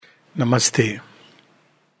Namaste.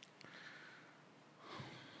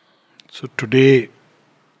 So today,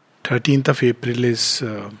 13th of April is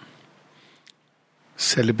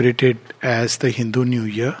celebrated as the Hindu New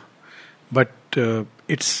Year, but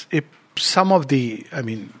some of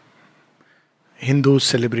Hindus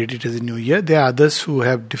celebrate it as a New Year. There are others who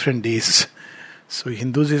have different days. So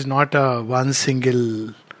Hindus is not a one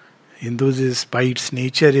single. Hindus is by its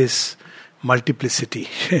nature is multiplicity,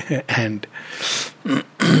 and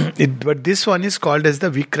but this one is called as the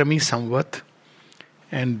Vikrami Samvat,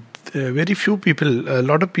 and very few people, a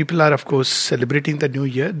lot of people are of course celebrating the new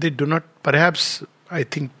year. They do not, perhaps I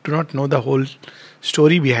think, do not know the whole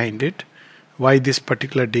story behind it. Why this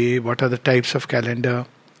particular day? What are the types of calendar?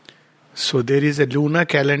 So there is a lunar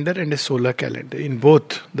calendar and a solar calendar in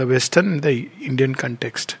both the Western and the Indian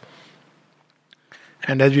context.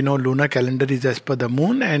 And as we know, lunar calendar is as per the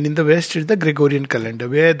moon, and in the West is the Gregorian calendar,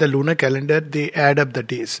 where the lunar calendar they add up the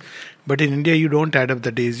days. But in India, you don't add up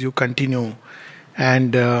the days; you continue.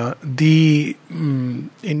 And the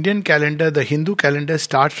Indian calendar, the Hindu calendar,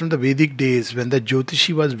 starts from the Vedic days when the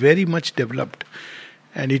Jyotishi was very much developed,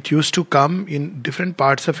 and it used to come in different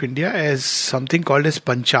parts of India as something called as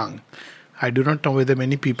Panchang. I do not know whether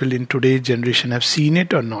many people in today's generation have seen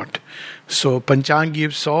it or not. So Panchang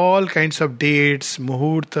gives all kinds of dates,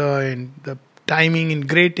 muhurta, and the timing in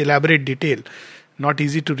great elaborate detail. Not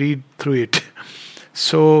easy to read through it.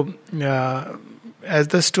 So as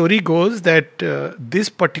the story goes, that this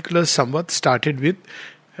particular Samvat started with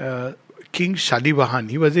King Shalivahan.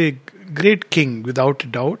 He was a great king without a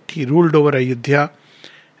doubt. He ruled over Ayodhya,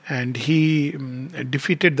 and he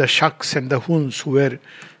defeated the Shaks and the Huns, who were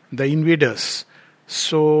the invaders.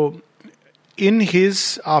 So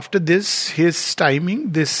after his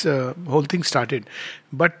timing, this whole thing started.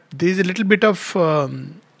 But there is a little bit of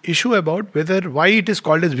issue about why it is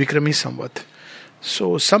called as Vikrami Samvat.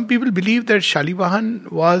 So some people believe that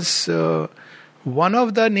Shalivahan was one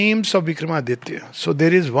of the names of Vikramaditya. So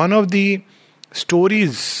there is one of the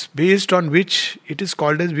stories based on which it is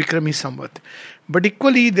called as Vikrami Samvat. But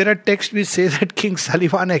equally, there are texts which say that King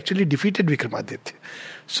Shalivahan actually defeated Vikramaditya.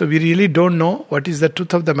 So we really don't know what is the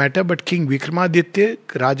truth of the matter, but King Vikramaditya,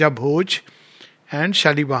 Raja Bhoj, and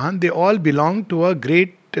Shalivahan, they all belong to a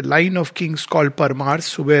great line of kings called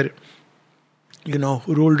Parmars, who were,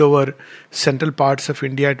 who ruled over central parts of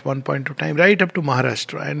India at one point of time, right up to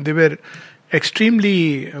Maharashtra. And they were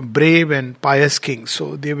extremely brave and pious kings.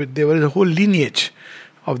 So they were a whole lineage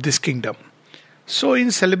of this kingdom. So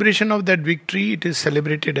in celebration of that victory, it is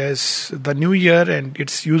celebrated as the New Year, and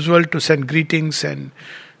it's usual to send greetings and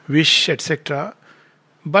wish, etc.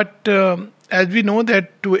 But as we know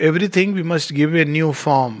that to everything we must give a new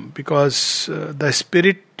form, because the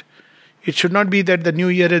spirit, it should not be that the New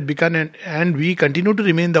Year has begun and we continue to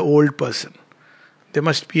remain the old person. There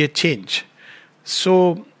must be a change.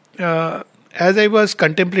 So as I was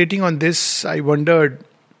contemplating on this, I wondered,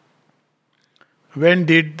 when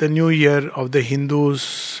did the new year of the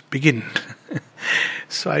Hindus begin?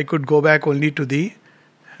 So I could go back only to the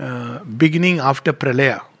beginning after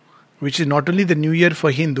Pralaya, which is not only the new year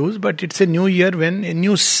for Hindus, but it's a new year when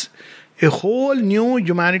a whole new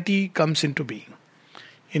humanity comes into being.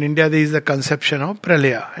 In India, there is the conception of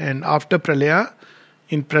Pralaya, and after Pralaya,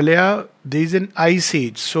 in Pralaya, there is an ice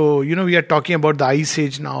age. So, we are talking about the ice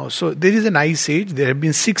age now. So, there is an ice age. There have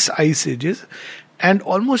been 6 ice ages. And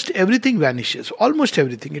almost everything vanishes. Almost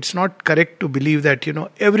everything. It's not correct to believe that,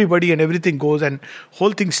 everybody and everything goes and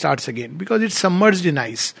whole thing starts again, because it's submerged in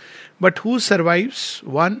ice. But who survives?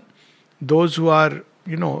 One, those who are,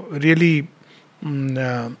 really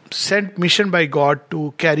sent mission by God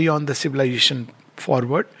to carry on the civilization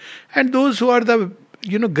forward. And those who are the,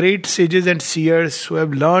 great sages and seers who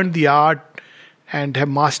have learned the art and have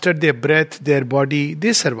mastered their breath, their body,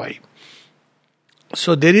 they survive.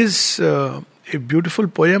 So there is a beautiful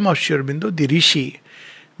poem of Sri Aurobindo, the Rishi,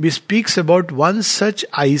 which speaks about one such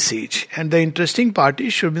ice age. And the interesting part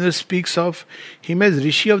is Sri Aurobindo speaks of him as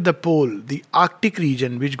Rishi of the pole, the Arctic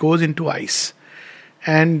region which goes into ice.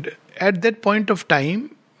 And at that point of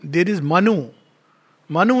time, there is Manu.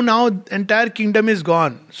 Manu, now entire kingdom is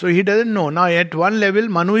gone. So he doesn't know. Now at one level,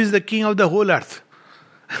 Manu is the king of the whole earth.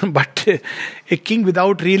 But a king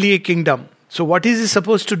without really a kingdom. So what is he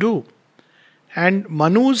supposed to do? And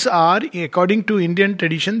Manus are, according to Indian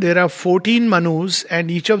tradition, there are 14 Manus, and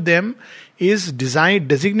each of them is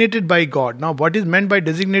designated by God. Now, what is meant by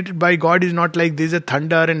designated by God is not like there's a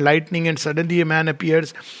thunder and lightning and suddenly a man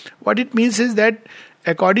appears. What it means is that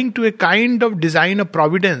according to a kind of design of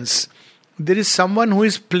providence, there is someone who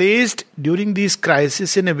is placed during these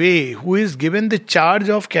crises in a way, who is given the charge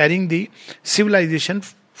of carrying the civilization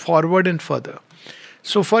forward and further.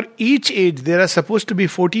 So for each age, there are supposed to be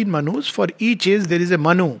 14 Manus. For each age, there is a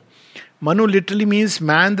Manu. Manu literally means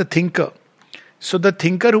man, the thinker. So the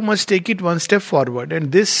thinker who must take it one step forward.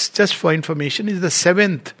 And this, just for information, is the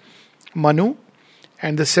 7th Manu.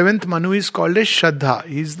 And the 7th Manu is called as Shraddha.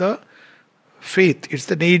 He is the faith. It's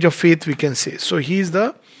the age of faith, we can say. So he is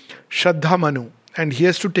the Shraddha Manu. And he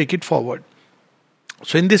has to take it forward.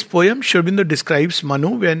 So in this poem, Sri Aurobindo describes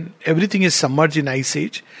Manu when everything is submerged in ice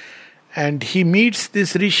age. And he meets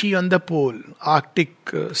this Rishi on the pole, Arctic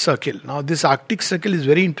Circle. Now this Arctic Circle is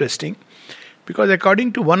very interesting. Because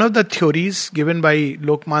according to one of the theories given by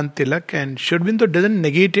Lokman Tilak, and Sri Aurobindo doesn't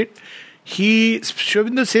negate it, Sri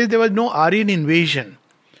Aurobindo says there was no Aryan invasion.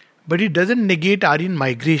 But he doesn't negate Aryan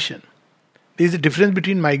migration. There is a difference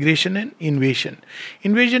between migration and invasion.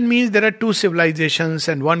 Invasion means there are two civilizations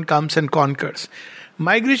and one comes and conquers.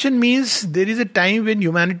 Migration means there is a time when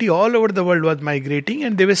humanity all over the world was migrating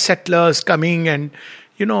and there were settlers coming and,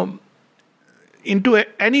 into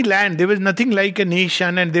any land. There was nothing like a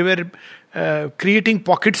nation and they were creating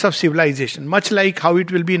pockets of civilization, much like how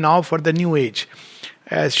it will be now for the new age.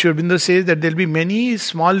 As Sri Aurobindo says that there will be many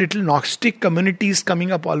small little Gnostic communities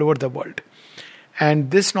coming up all over the world.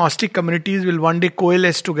 And these Gnostic communities will one day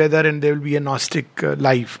coalesce together and there will be a Gnostic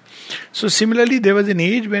life. So similarly, there was an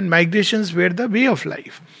age when migrations were the way of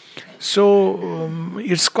life. So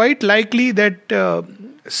it's quite likely that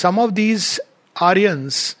some of these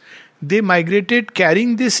Aryans, they migrated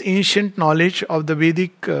carrying this ancient knowledge of the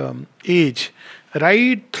Vedic age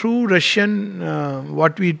right through Russian,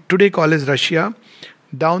 what we today call as Russia,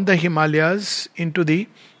 down the Himalayas into the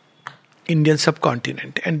Indian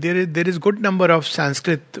subcontinent. And there is good number of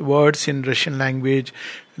Sanskrit words in Russian language,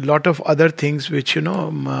 lot of other things which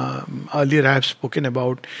earlier I have spoken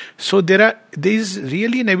about. So there is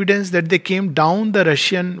really an evidence that they came down the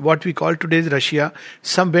Russian, what we call today's Russia.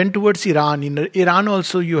 Some went towards Iran. In Iran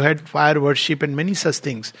also you had fire worship and many such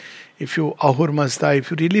things. If you Ahur Mazda, if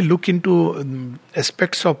you really look into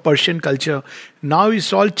aspects of Persian culture, now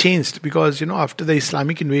it's all changed because after the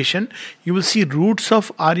Islamic invasion, you will see roots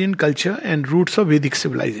of Aryan culture and roots of Vedic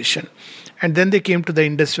civilization. And then they came to the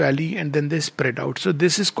Indus Valley and then they spread out. So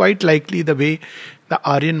this is quite likely the way the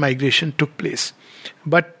Aryan migration took place.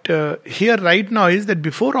 But here right now is that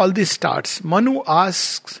before all this starts, Manu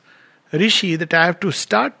asks Rishi that I have to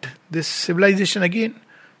start this civilization again.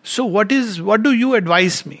 So what do you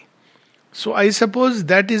advise me? So I suppose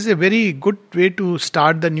that is a very good way to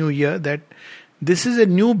start the new year, that this is a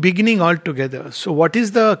new beginning altogether. So what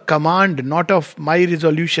is the command, not of my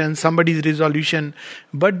resolution, somebody's resolution,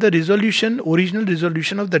 but the original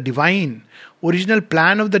resolution of the divine, original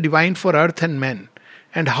plan of the divine for earth and men,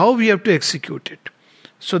 and how we have to execute it.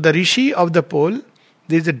 So the Rishi of the pole,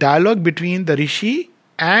 there is a dialogue between the Rishi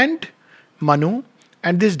and Manu.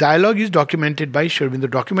 And this dialogue is documented by Sri Aurobindo.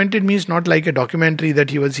 Documented means not like a documentary that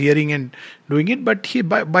he was hearing and doing it, but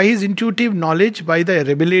by his intuitive knowledge, by the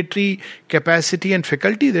revelatory capacity and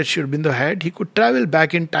faculty that Sri Aurobindo had, he could travel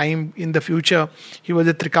back in time in the future. He was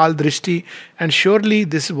a Trikal Drishti, and surely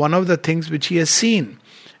this is one of the things which he has seen.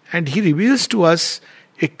 And he reveals to us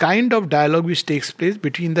a kind of dialogue which takes place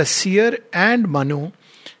between the seer and Manu,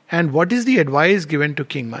 and what is the advice given to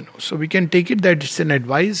King Manu. So we can take it that it's an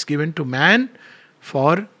advice given to man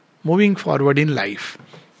for moving forward in life.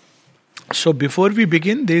 So before we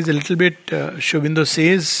begin, there is a little bit Sri Aurobindo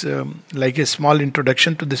says, like a small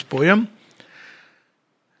introduction to this poem.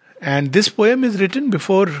 And this poem is written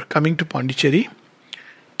before coming to Pondicherry.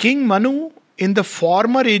 King Manu, in the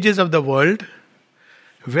former ages of the world,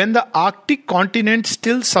 when the Arctic continent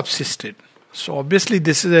still subsisted. So obviously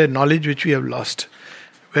this is a knowledge which we have lost.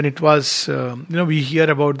 When it was, we hear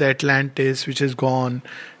about the Atlantis which is gone,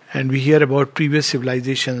 and we hear about previous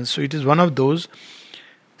civilizations. So it is one of those.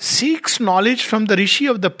 Seeks knowledge from the Rishi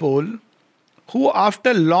of the pole, who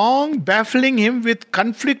after long baffling him with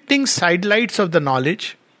conflicting sidelights of the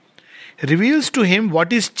knowledge, reveals to him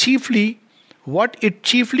what it chiefly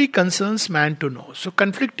concerns man to know. So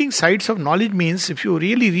conflicting sides of knowledge means if you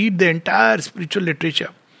really read the entire spiritual literature,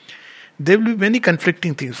 there will be many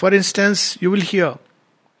conflicting things. For instance, you will hear,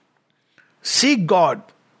 seek God,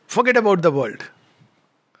 forget about the world.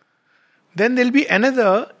 Then there will be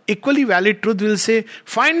another equally valid truth will say,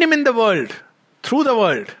 find him in the world, through the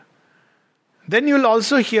world. Then you will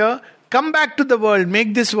also hear, come back to the world,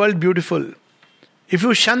 make this world beautiful. If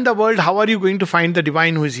you shun the world, how are you going to find the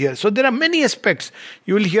divine who is here? So there are many aspects.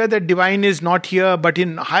 You will hear that divine is not here, but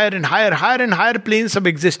in higher and higher planes of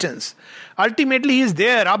existence. Ultimately, he is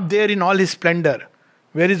there, up there in all his splendor,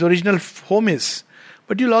 where his original home is.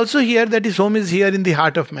 But you will also hear that his home is here in the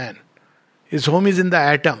heart of man. His home is in the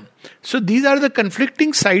atom. So these are the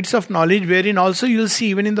conflicting sides of knowledge, wherein also you'll see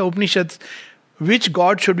even in the Upanishads, which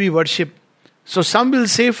God should we worship. So some will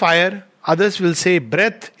say fire, others will say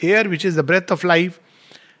breath, air, which is the breath of life,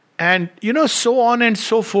 and so on and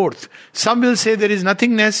so forth. Some will say there is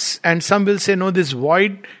nothingness, and some will say no, this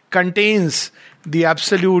void contains the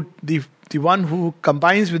absolute, the one who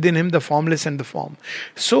combines within him the formless and the form.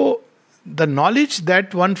 So the knowledge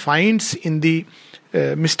that one finds in the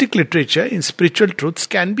mystic literature, in spiritual truths,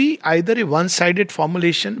 can be either a one-sided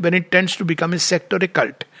formulation when it tends to become a sect or a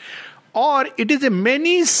cult, or it is a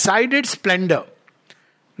many-sided splendor.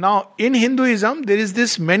 Now, in Hinduism, there is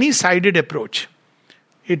this many-sided approach.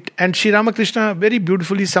 And Sri Ramakrishna very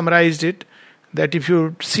beautifully summarized it, that if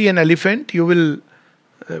you see an elephant, you will,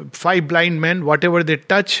 5 blind men, whatever they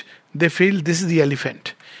touch, they feel this is the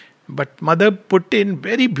elephant. But Mother put in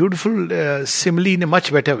very beautiful simile in a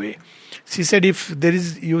much better way. She said, if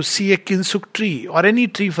you see a kinsuk tree, or any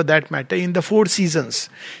tree for that matter, in the 4 seasons,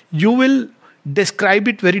 you will describe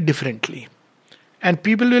it very differently. And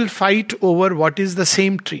people will fight over what is the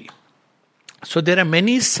same tree. So there are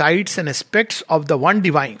many sides and aspects of the one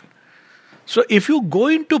divine. So if you go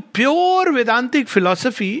into pure Vedantic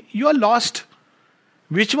philosophy, you are lost.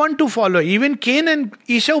 Which one to follow? Even Cain and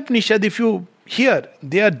Isha Upanishad, if you hear,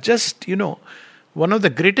 they are just, one of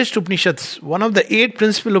the greatest Upanishads, one of the 8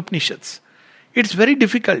 principal Upanishads. It's very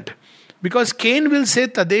difficult. Because Cain will say,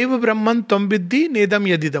 Tadeva Brahman Tvam Viddhi Nedam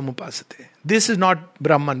Yadidam Upasate. This is not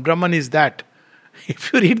Brahman. Brahman is that.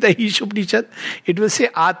 If you read the Isha Upanishad, it will say,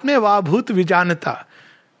 Atme Vabhut Vijanata.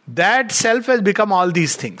 That self has become all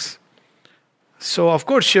these things. So, of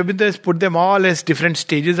course, Sri Aurobindo has put them all as different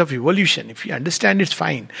stages of evolution. If you understand, it's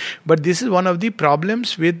fine. But this is one of the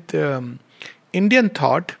problems with Indian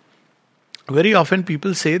thought. Very often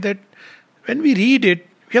people say that when we read it,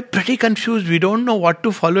 we are pretty confused. We don't know what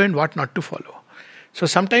to follow and what not to follow. So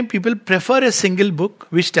sometimes people prefer a single book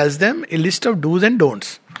which tells them a list of do's and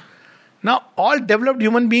don'ts. Now, all developed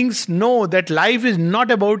human beings know that life is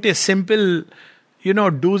not about a simple,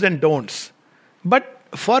 do's and don'ts. But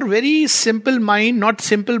for very simple mind, not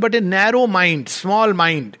simple, but a narrow mind, small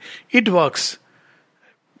mind, it works.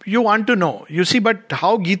 You want to know. You see, but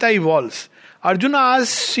how Gita evolves. Arjuna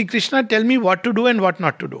asks Sri Krishna, tell me what to do and what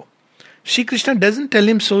not to do. Sri Krishna doesn't tell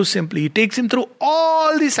him so simply. He takes him through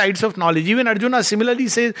all the sides of knowledge. Even Arjuna similarly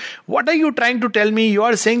says, what are you trying to tell me? You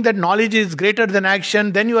are saying that knowledge is greater than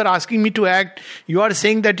action. Then you are asking me to act. You are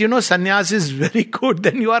saying that, sannyas is very good.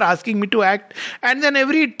 Then you are asking me to act. And then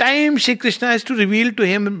every time Sri Krishna has to reveal to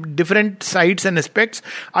him different sides and aspects.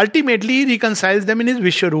 Ultimately, he reconciles them in his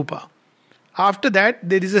Vishwarupa. After that,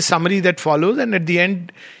 there is a summary that follows. And at the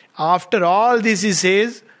end, after all this, he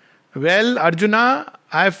says, well, Arjuna,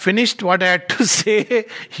 I have finished what I had to say.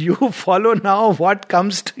 You follow now what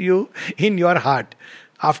comes to you in your heart.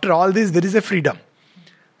 After all this, there is a freedom.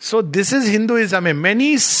 So this is Hinduism, a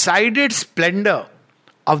many-sided splendor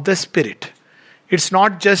of the spirit. It's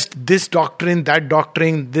not just this doctrine,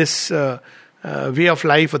 this way of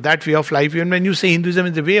life or that way of life. Even when you say Hinduism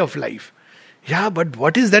is the way of life. Yeah, but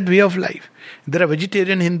what is that way of life? There are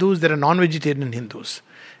vegetarian Hindus, there are non-vegetarian Hindus.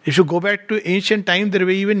 If you go back to ancient times, there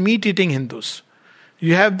were even meat-eating Hindus.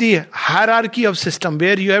 You have the hierarchy of system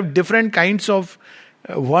where you have different kinds of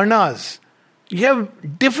varnas. You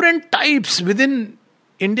have different types. Within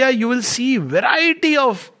India, you will see variety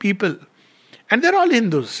of people. And they're all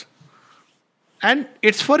Hindus. And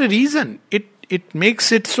it's for a reason. It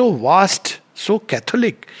makes it so vast, so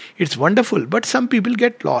Catholic. It's wonderful. But some people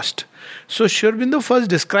get lost. So Sri Aurobindo first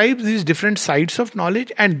describes these different sides of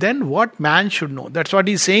knowledge and then what man should know. That's what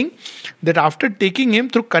he's saying, that after taking him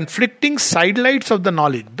through conflicting sidelights of the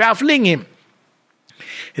knowledge, baffling him,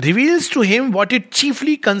 reveals to him what it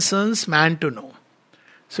chiefly concerns man to know.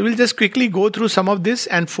 So we'll just quickly go through some of this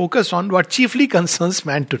and focus on what chiefly concerns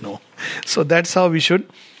man to know. So that's how we should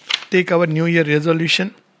take our New Year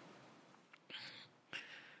resolution.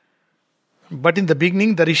 But in the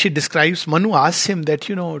beginning, the Rishi describes, Manu asks him that,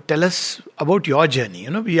 tell us about your journey.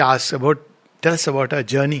 We ask tell us about our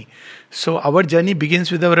journey. So our journey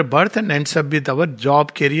begins with our birth and ends up with our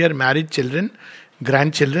job, career, marriage, children,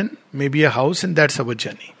 grandchildren, maybe a house, and that's our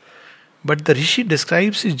journey. But the Rishi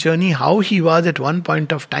describes his journey, how he was at one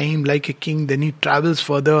point of time like a king, then he travels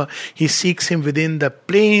further, he seeks him within the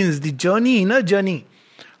plains, the journey, inner journey.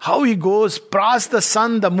 How he goes past the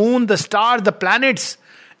sun, the moon, the stars, the planets,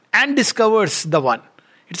 and discovers the one.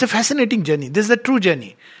 It's a fascinating journey. This is the true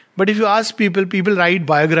journey. But if you ask people write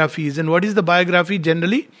biographies. And what is the biography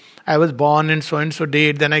generally? I was born and so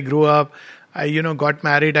date, then I grew up, I got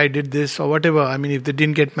married, I did this or whatever. I mean, if they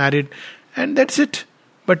didn't get married, and that's it.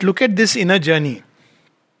 But look at this inner journey.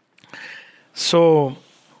 So,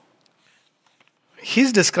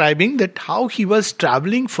 he's describing that how he was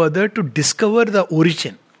traveling further to discover the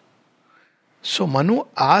origin. So Manu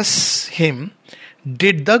asks him,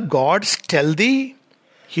 did the gods tell thee?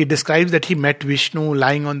 He describes that he met Vishnu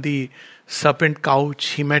lying on the serpent couch.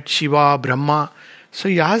 He met Shiva, Brahma. So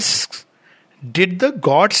he asks, did the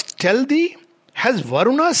gods tell thee? Has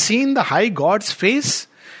Varuna seen the high god's face?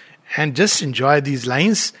 And just enjoy these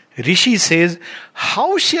lines. Rishi says,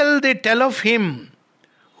 how shall they tell of him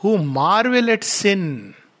who marvel at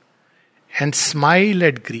sin and smile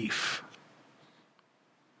at grief?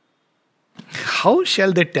 How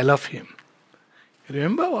shall they tell of him?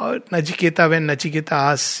 Remember about Nachiketa, when Nachiketa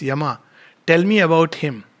asks Yama, tell me about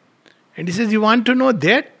him. And he says, you want to know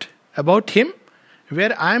that about him?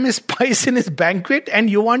 Where I am a spice in his banquet and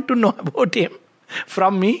you want to know about him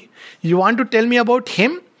from me? You want to tell me about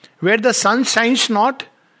him? Where the sun shines not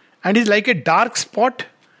and is like a dark spot?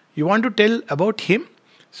 You want to tell about him?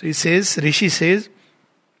 So he says, Rishi says,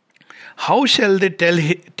 how shall they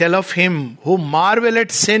tell of him who marvel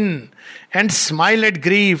at sin and smile at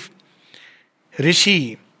grief?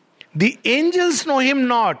 Rishi, the angels know him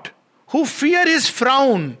not, who fear his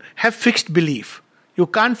frown, have fixed belief. You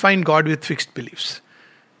can't find God with fixed beliefs.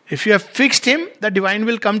 If you have fixed him, the divine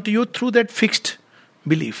will come to you through that fixed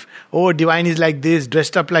belief. Oh, divine is like this,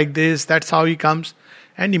 dressed up like this, that's how he comes.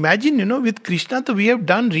 And imagine, with Krishna, we have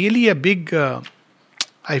done really a big,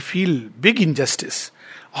 I feel, big injustice.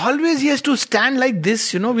 Always he has to stand like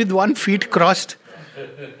this, with one feet crossed.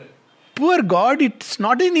 Poor God, it's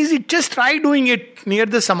not an easy. Just try doing it near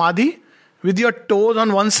the Samadhi with your toes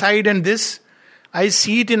on one side and this. I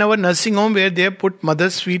see it in our nursing home where they have put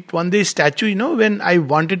mother's feet on the statue, when I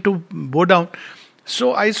wanted to bow down.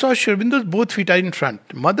 So I saw Sri Aurobindo's both feet are in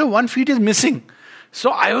front. Mother, one feet is missing.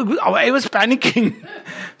 So I was panicking.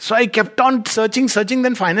 So I kept on searching,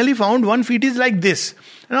 then finally found one feet is like this.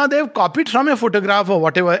 Now they have copied from a photograph or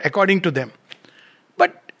whatever according to them.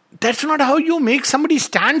 But that's not how you make somebody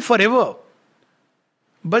stand forever.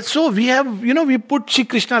 But so we have, we put Shri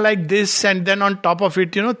Krishna like this and then on top of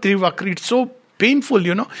it, Trivakra. It's so painful,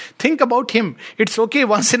 Think about him. It's okay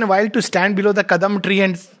once in a while to stand below the Kadam tree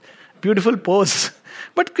and beautiful pose.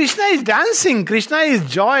 But Krishna is dancing. Krishna is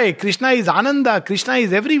joy. Krishna is Ananda. Krishna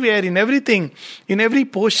is everywhere, in everything, in every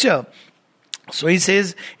posture. So he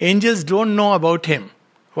says, angels don't know about him.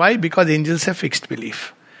 Why? Because angels have fixed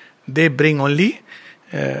belief. They bring only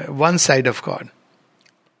one side of God.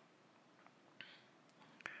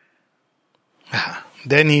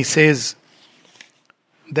 Then he says,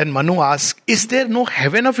 then Manu asks, is there no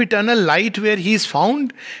heaven of eternal light where he is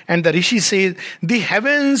found? And the Rishi says, the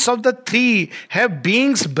heavens of the three have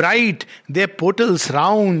beings bright, their portals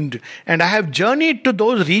round, and I have journeyed to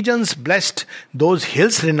those regions blessed, those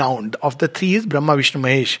hills renowned. Of the three is Brahma, Vishnu,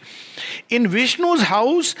 Mahesh. In Vishnu's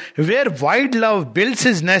house, where wide love builds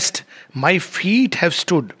his nest, my feet have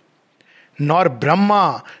stood. Nor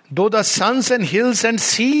Brahma, though the suns and hills and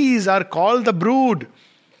seas are called the brood.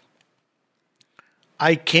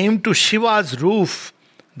 I came to Shiva's roof.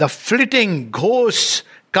 The flitting ghosts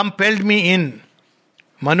compelled me in.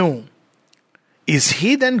 Manu, is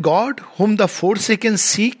he then God whom the forsaken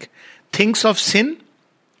seek, thinks of sin?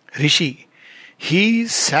 Rishi, he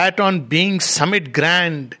sat on being's summit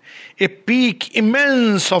grand, a peak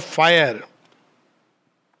immense of fire.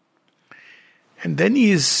 And then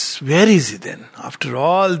where is he then? After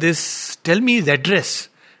all this, tell me his address.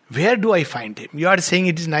 Where do I find him? You are saying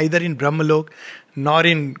it is neither in Brahmalok, nor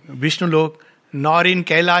in Vishnulok, nor in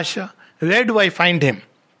Kailasha. Where do I find him?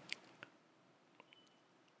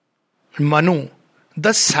 Manu,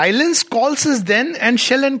 the silence calls us then and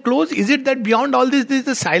shall enclose. Is it that beyond all this is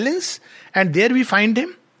the silence? And there we find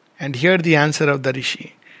him? And here the answer of the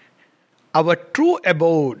Rishi. Our true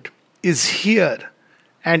abode is here.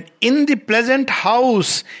 And in the pleasant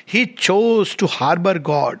house he chose to harbor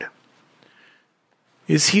God.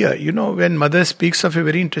 Is here. When mother speaks of a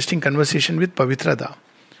very interesting conversation with Pavitrada,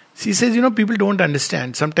 she says, people don't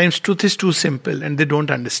understand. Sometimes truth is too simple and they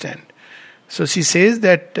don't understand. So she says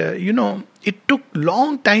that, it took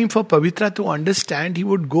long time for Pavitra to understand. He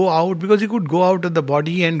would go out, because he could go out of the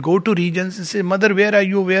body and go to regions and say, Mother, where are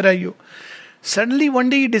you? Where are you? Suddenly one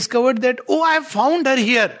day he discovered that, I have found her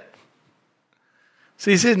here.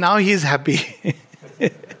 So he says, now he is happy.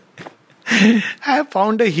 I have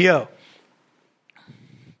found her here.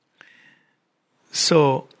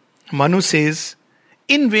 So Manu says,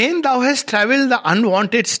 in vain thou hast travelled the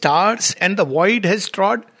unwanted stars and the void has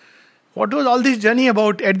trod. What was all this journey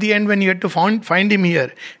about at the end when you had to find him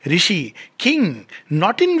here? Rishi, king,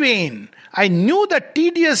 not in vain. I knew the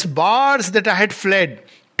tedious bars that I had fled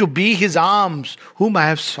to be his arms whom I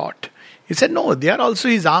have sought. He said, no, they are also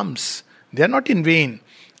his arms. They are not in vain.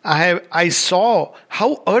 I saw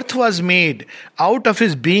how earth was made. Out of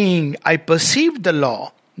his being I perceived the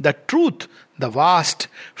law, the truth, the vast,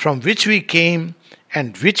 from which we came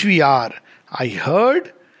and which we are. I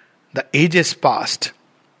heard the ages past.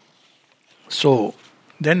 So,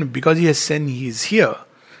 then because he has said he is here,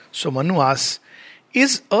 so Manu asks,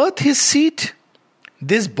 is earth his seat?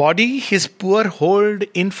 This body his poor hold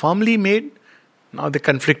infirmly made? Now the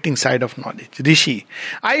conflicting side of knowledge. Rishi,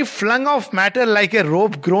 I flung off matter like a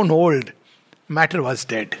rope grown old. Matter was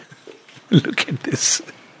dead. Look at this.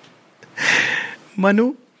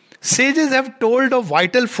 Manu, sages have told of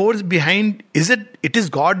vital force behind. It is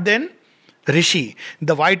God then? Rishi,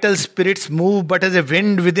 the vital spirits move but as a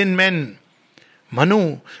wind within men.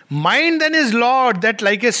 Manu, mind then is Lord that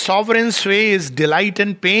like a sovereign sways delight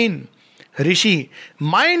and pain. Rishi,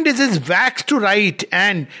 mind is his wax to write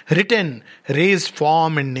and written, raise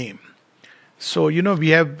form and name. So, we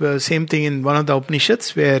have same thing in one of the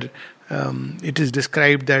Upanishads where it is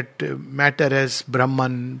described that matter as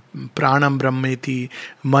Brahman, Pranam Brahmeti,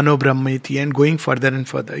 Mano Brahmeti, and going further and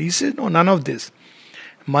further. He says, no, none of this.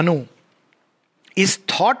 Manu, is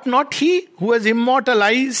thought not he who has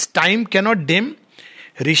immortalized, time cannot dim?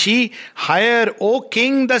 Rishi, higher, O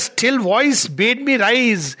king, the still voice bade me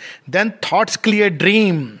rise, then thought's clear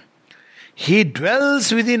dream. He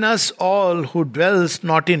dwells within us all who dwells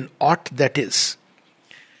not in aught that is.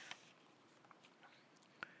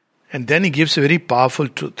 And then he gives a very powerful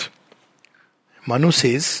truth. Manu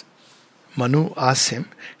asks him,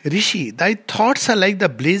 Rishi, thy thoughts are like the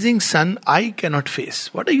blazing sun I cannot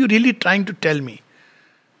face. What are you really trying to tell me?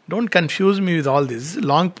 Don't confuse me with all this. This is a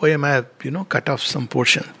long poem. I have, cut off some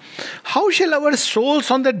portion. How shall our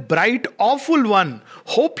souls on that bright, awful one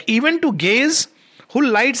hope even to gaze, who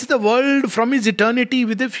lights the world from his eternity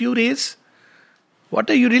with a few rays? What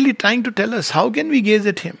are you really trying to tell us? How can we gaze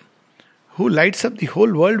at him? Who lights up the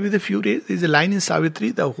whole world with a few rays? There is a line in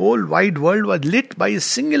Savitri, the whole wide world was lit by a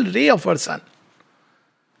single ray of her sun.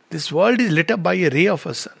 This world is lit up by a ray of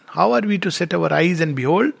her sun. How are we to set our eyes and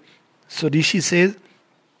behold? So Rishi says,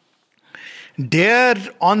 dare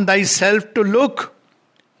on thyself to look.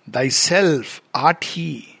 Thyself art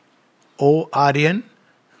he, O Aryan.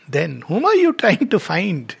 Then whom are you trying to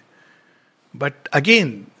find? But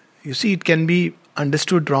again, you see, it can be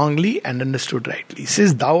understood wrongly and understood rightly. He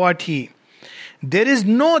says, thou art he. There is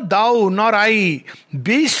no thou nor I,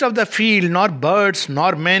 beasts of the field, nor birds,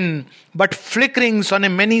 nor men, but flickerings on a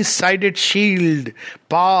many-sided shield,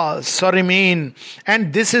 pass or remain,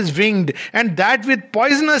 and this is winged, and that with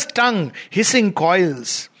poisonous tongue, hissing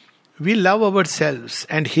coils. We love ourselves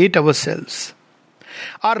and hate ourselves,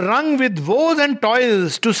 are wrung with woes and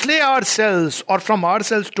toils to slay ourselves, or from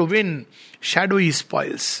ourselves to win shadowy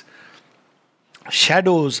spoils.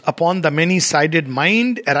 Shadows upon the many-sided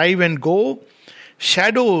mind arrive and go.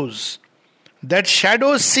 Shadows, that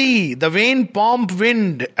shadows see the vain pomp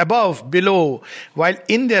wind above, below, while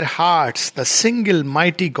in their hearts the single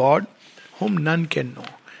mighty God whom none can know.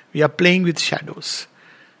 We are playing with shadows.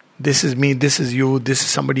 This is me, this is you, this is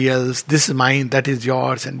somebody else, this is mine, that is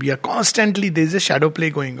yours, and we are constantly, there is a shadow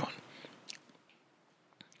play going on.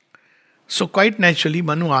 So quite naturally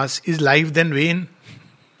Manu asks, is life then vain?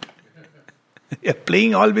 We are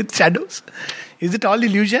playing all with shadows. Is it all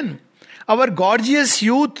illusion? Our gorgeous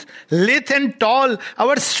youth, lithe and tall,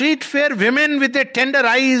 our sweet fair women with their tender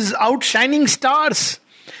eyes, outshining stars,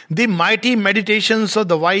 the mighty meditations of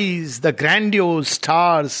the wise, the grandiose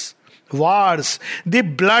stars, wars, the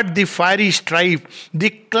blood, the fiery strife,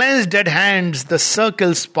 the cleansed dead hands, the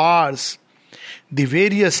circle spars, the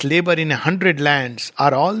various labor in 100 lands,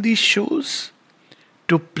 are all these shows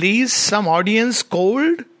to please some audience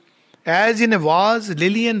cold, as in a vase,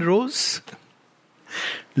 lily and rose?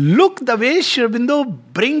 Look the way Sri Aurobindo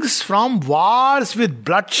brings from wars with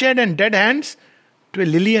bloodshed and dead hands to a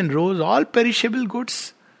lily and rose, all perishable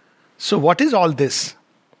goods. So what is all this?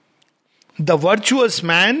 The virtuous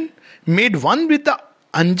man made one with the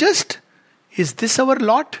unjust? Is this our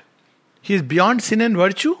lot? He is beyond sin and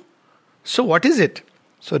virtue? So what is it?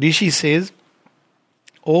 So Rishi says,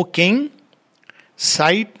 O king,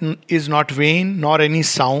 sight is not vain, nor any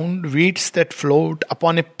sound, weeds that float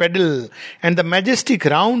upon a pedal, and the majestic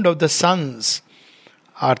round of the suns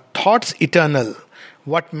are thoughts eternal.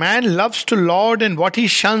 What man loves to laud and what he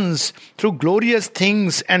shuns, through glorious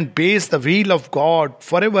things and base the wheel of God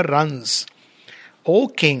forever runs. O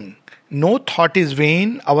king, no thought is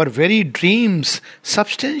vain, our very dreams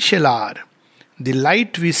substantial are. The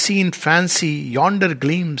light we see in fancy yonder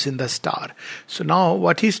gleams in the star. So now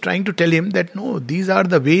what he's trying to tell him that no, these are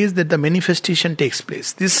the ways that the manifestation takes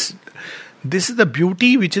place. This is the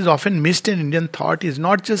beauty which is often missed in Indian thought, is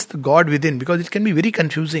not just the God within, because it can be very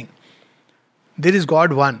confusing. There is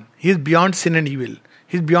God one. He is beyond sin and evil.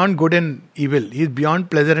 He is beyond good and evil. He is beyond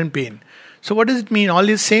pleasure and pain. So what does it mean? All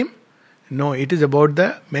is same? No, it is about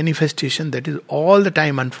the manifestation that is all the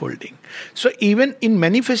time unfolding. So even in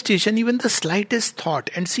manifestation, even the slightest thought,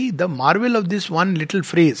 and see the marvel of this one little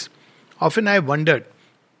phrase. Often I have wondered,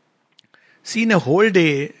 see, in a whole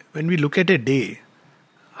day, when we look at a day,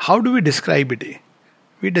 how do we describe a day?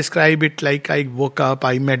 We describe it like I woke up,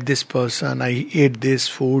 I met this person, I ate this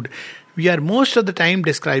food. We are most of the time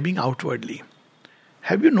describing outwardly.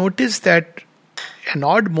 Have you noticed that an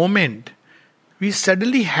odd moment, we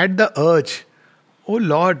suddenly had the urge, oh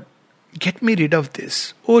Lord, get me rid of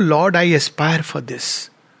this. Oh Lord, I aspire for this.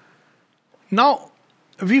 Now,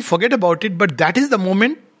 we forget about it, but that is the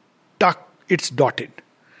moment, tuck, it's dotted.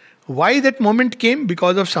 Why that moment came?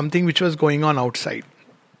 Because of something which was going on outside.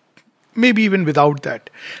 Maybe even without that.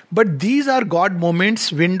 But these are God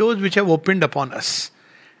moments, windows which have opened upon us.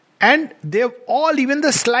 And they have all, even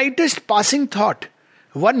the slightest passing thought.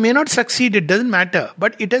 One may not succeed, it doesn't matter.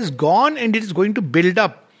 But it has gone and it is going to build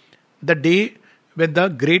up the day when the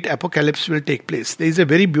great apocalypse will take place. There is a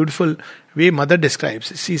very beautiful way Mother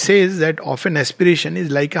describes. She says that often aspiration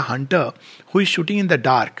is like a hunter who is shooting in the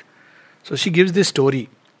dark. So she gives this story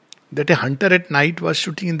that a hunter at night was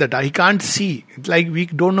shooting in the dark. He can't see. It's like we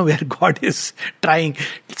don't know where God is. Trying,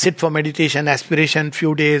 sit for meditation, aspiration,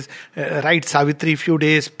 few days, write Savitri, few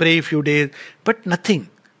days, pray, few days, but nothing.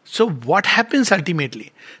 So what happens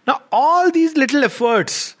ultimately? Now all these little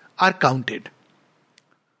efforts are counted.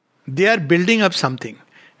 They are building up something.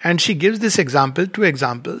 And she gives this example, two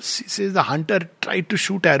examples. She says the hunter tried to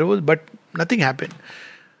shoot arrows, but nothing happened.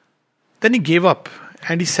 Then he gave up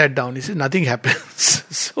and he sat down. He said nothing happens.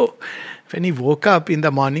 So when he woke up in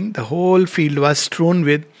the morning, the whole field was strewn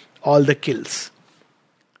with all the kills.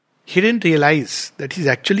 He didn't realize that he's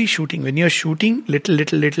actually shooting. When you're shooting, little,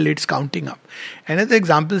 it's counting up. Another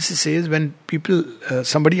example, she says, when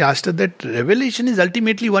somebody asked her that revelation is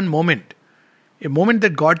ultimately one moment. A moment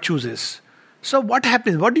that God chooses. So what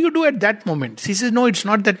happens? What do you do at that moment? She says, no, it's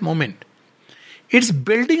not that moment. It's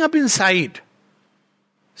building up inside.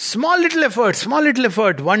 Small little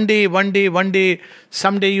effort. One day.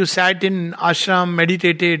 Someday you sat in ashram,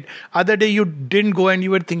 meditated. Other day you didn't go and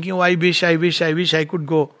you were thinking, oh, I wish I could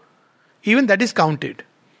go. Even that is counted.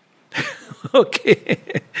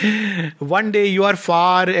 Okay. One day you are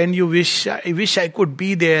far and you I wish I could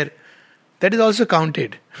be there. That is also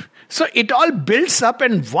counted. So it all builds up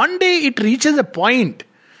and one day it reaches a point.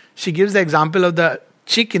 She gives the example of the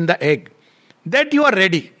chick in the egg. That you are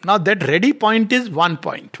ready. Now that ready point is one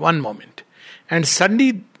point, one moment. And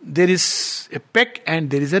suddenly there is a peck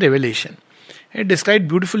and there is a revelation. It described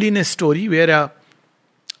beautifully in a story where a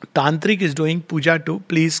tantric is doing puja to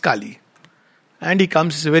please Kali. And he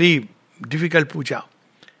comes, it's a very difficult puja.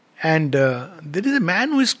 And there is a man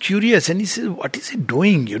who is curious and he says, what is he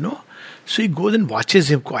doing, So he goes and watches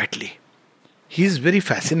him quietly. He is very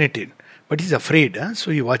fascinated, but he's afraid. So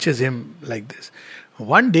he watches him like this.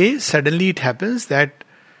 One day, suddenly it happens that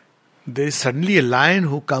there is suddenly a lion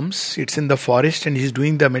who comes. It's in the forest and he's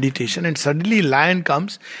doing the meditation. And suddenly a lion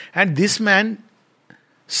comes and this man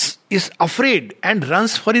is afraid and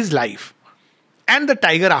runs for his life. And the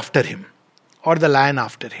tiger after him. Or the lion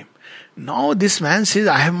after him. Now this man says,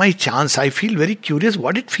 I have my chance. I feel very curious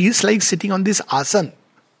what it feels like sitting on this asan.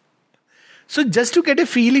 So just to get a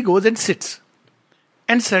feel, he goes and sits.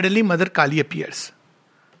 And suddenly Mother Kali appears.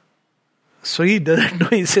 So he doesn't know.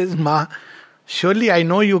 He says, Ma, surely I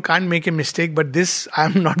know you can't make a mistake, but I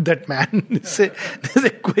am not that man. There's a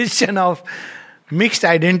question of mixed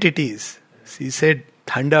identities. She said,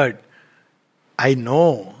 thundered, I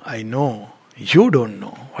know. You don't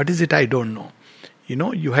know. What is it I don't know?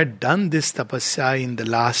 You had done this tapasya in the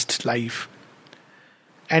last life.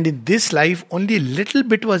 And in this life, only a little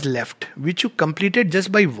bit was left, which you completed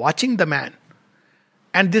just by watching the man.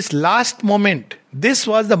 And this last moment, this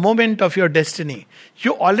was the moment of your destiny.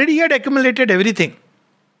 You already had accumulated everything.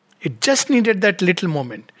 It just needed that little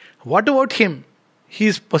moment. What about him? He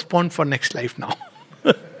is postponed for next life now.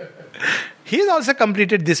 He has also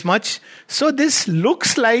completed this much. So this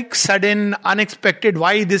looks like sudden, unexpected.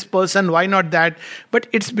 Why this person? Why not that? But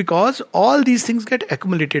it's because all these things get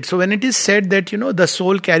accumulated. So when it is said that, the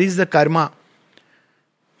soul carries the karma.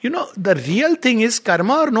 The real thing is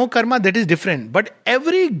karma or no karma, that is different. But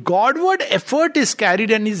every Godward effort is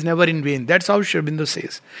carried and is never in vain. That's how Sri Aurobindo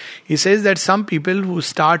says. He says that some people who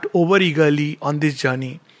start over-eagerly on this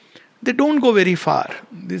journey, they don't go very far.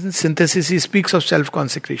 This is synthesis. He speaks of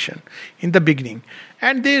self-consecration in the beginning.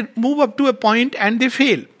 And they move up to a point and they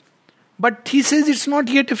fail. But he says it's not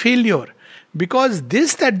yet a failure. Because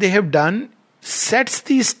this that they have done sets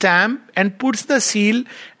the stamp and puts the seal,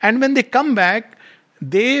 and when they come back,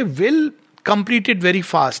 they will complete it very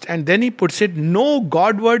fast. And then he puts it, no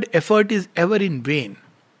Godward effort is ever in vain.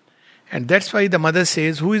 And that's why the mother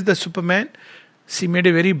says, who is the Superman? She made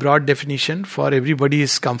a very broad definition for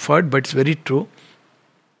everybody's comfort, but it's very true.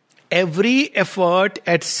 Every effort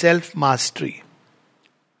at self-mastery.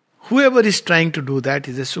 Whoever is trying to do that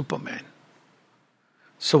is a Superman.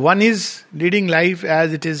 So one is leading life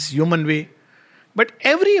as it is human way. But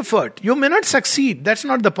every effort, you may not succeed. That's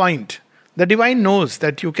not the point. The divine knows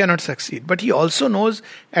that you cannot succeed. But he also knows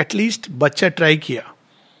at least bacha try kiya.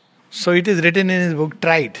 So it is written in his book,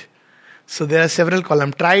 tried. So there are several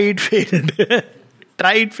columns. Tried, failed.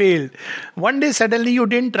 Tried, failed. One day suddenly you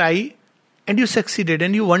didn't try and you succeeded,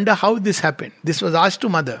 and you wonder how this happened. This was asked to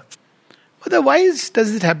mother. Mother, why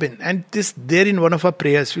does it happen? And this there in one of our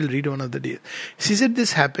prayers, we'll read one of the days. She said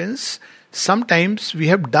this happens. Sometimes we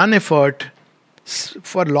have done effort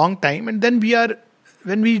for a long time, and then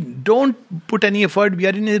when we don't put any effort, we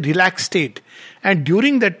are in a relaxed state. And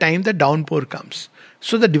during that time, the downpour comes.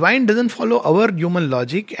 So the divine doesn't follow our human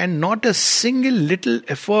logic, and not a single little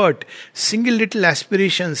effort, single little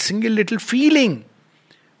aspiration, single little feeling,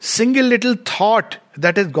 single little thought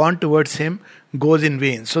that has gone towards him goes in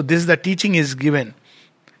vain. So this is the teaching is given.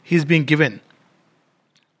 He is being given.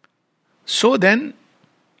 So then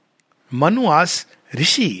Manu asks,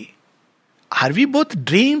 Rishi, are we both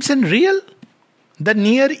dreams and real? The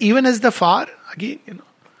near even as the far? Again,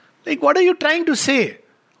 like what are you trying to say?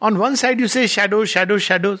 On one side you say shadows, shadows,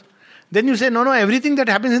 shadows. Then you say, no, everything that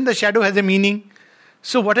happens in the shadow has a meaning.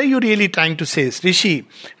 So what are you really trying to say? Rishi,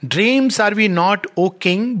 dreams are we not, O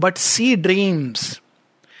king, but see dreams.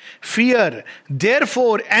 Fear,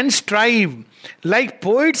 therefore, and strive. Like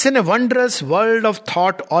poets in a wondrous world of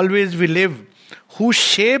thought always we live, who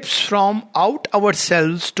shapes from out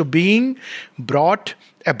ourselves to being, brought,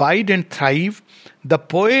 abide and thrive. The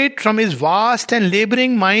poet from his vast and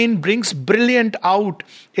laboring mind brings brilliant out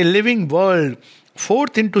a living world.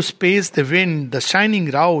 Forth into space the wind, the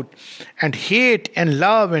shining rout, and hate and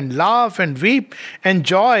love and laugh and weep and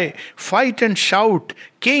joy, fight and shout,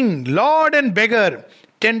 king, lord and beggar,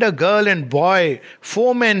 tender girl and boy,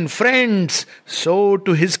 foemen, friends. So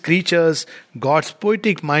to his creatures, God's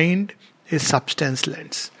poetic mind his substance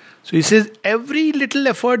lends. So he says, every little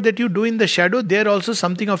effort that you do in the shadow, there also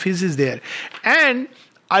something of his is there. And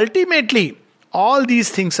ultimately, all these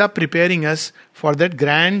things are preparing us for that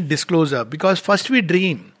grand disclosure. Because first we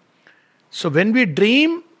dream. So when we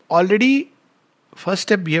dream, already first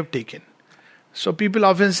step we have taken. So people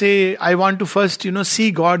often say, I want to first,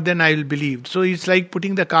 see God, then I will believe. So it's like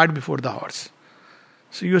putting the cart before the horse.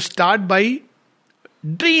 So you start by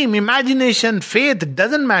dream, imagination, faith,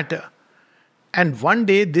 doesn't matter. And one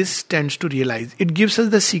day this tends to realize. It gives us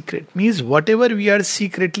the secret. Means whatever we are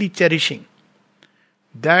secretly cherishing,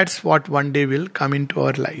 that's what one day will come into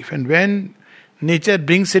our life. And when nature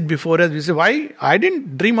brings it before us, we say, why? I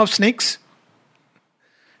didn't dream of snakes.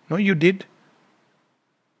 No, you did.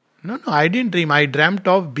 No, I didn't dream. I dreamt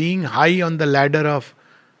of being high on the ladder of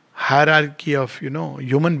hierarchy of,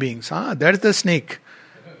 human beings. That's the snake.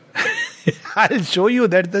 I'll show you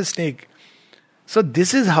that's the snake. So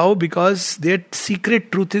this is how, because that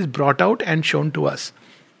secret truth is brought out and shown to us.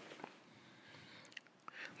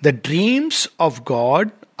 The dreams of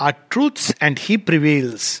God are truths and he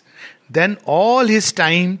prevails. Then all his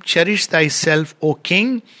time cherish thyself, O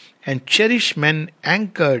king, and cherish men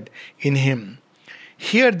anchored in him.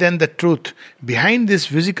 Hear then the truth. Behind this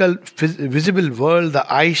visible world,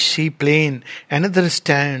 the eyes see plain. Another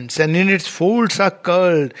stands, and in its folds are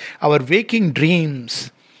curled our waking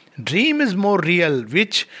dreams. Dream is more real,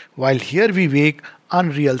 which, while here we wake,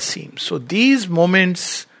 unreal seems. So these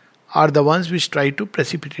moments are the ones which try to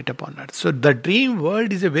precipitate upon us. So the dream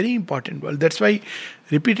world is a very important world. That's why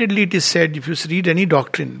repeatedly it is said, if you read any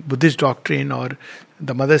doctrine, Buddhist doctrine, or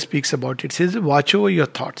the mother speaks about it, says, watch over your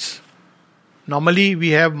thoughts. Normally we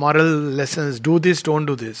have moral lessons, do this, don't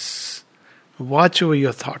do this. Watch over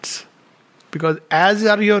your thoughts. Because as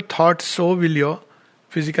are your thoughts, so will your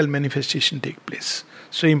physical manifestation take place.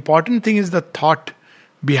 So important thing is the thought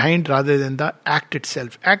behind rather than the act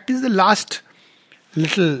itself. Act is the last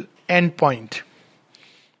little end point.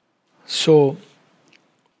 So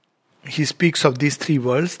he speaks of these three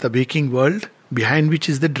worlds, the waking world, behind which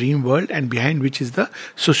is the dream world, and behind which is the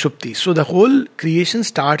sushupti. So the whole creation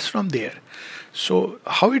starts from there. So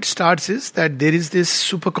how it starts is that there is this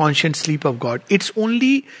superconscious sleep of God. It's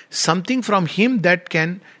only something from him that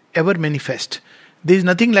can ever manifest. There is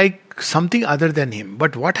nothing like something other than him.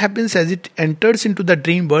 But what happens as it enters into the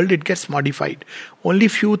dream world, it gets modified. Only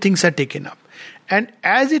few things are taken up. And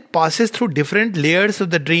as it passes through different layers of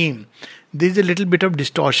the dream, there is a little bit of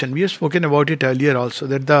distortion. We have spoken about it earlier also,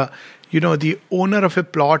 that the owner of a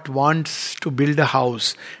plot wants to build a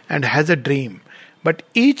house and has a dream. But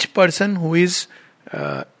each person who is,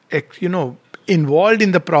 involved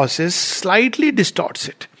in the process slightly distorts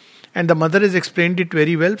it. And the mother has explained it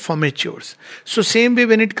very well for matures. So same way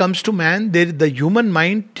when it comes to man, the human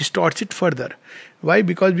mind distorts it further. Why?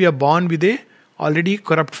 Because we are born with a already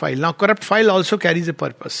corrupt file. Now corrupt file also carries a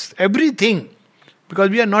purpose. Everything.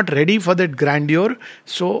 Because we are not ready for that grandeur.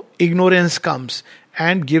 So ignorance comes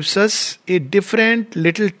and gives us a different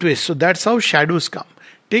little twist. So that's how shadows come.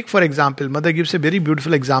 Take for example, mother gives a very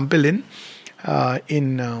beautiful example in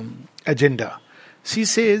Agenda. She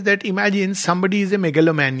says that imagine somebody is a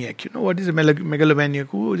megalomaniac. You know what is a megalomaniac?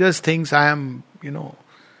 Who just thinks I am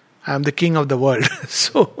the king of the world.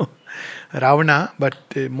 So, Ravana, but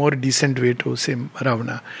a more decent way to say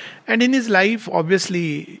Ravana. And in his life,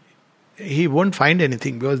 obviously, he won't find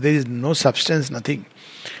anything because there is no substance, nothing.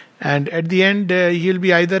 And at the end, he'll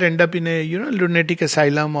be either end up in a lunatic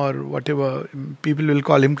asylum or whatever. People will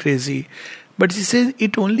call him crazy. But she says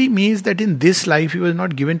it only means that in this life he was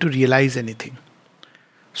not given to realize anything.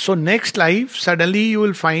 So next life, suddenly you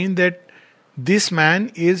will find that this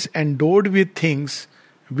man is endowed with things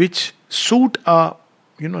which suit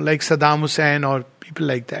like Saddam Hussein or people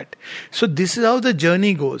like that. So this is how the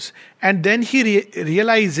journey goes. And then he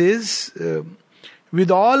realizes,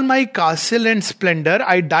 with all my castle and splendor,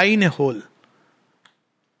 I die in a hole.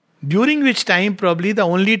 During which time, probably the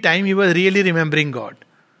only time he was really remembering God.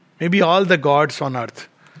 Maybe all the gods on earth.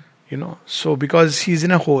 So because he's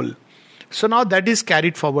in a hole. So now that is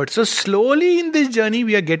carried forward. So slowly in this journey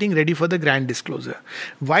we are getting ready for the grand disclosure.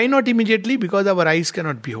 Why not immediately? Because our eyes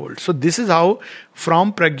cannot behold. So this is how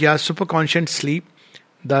from Pragya, superconscious sleep,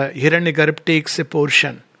 the Hiranyagarbha takes a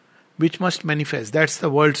portion which must manifest. That's the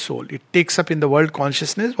world soul. It takes up in the world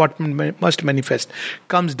consciousness what must manifest.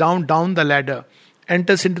 Comes down the ladder.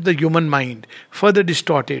 Enters into the human mind. Further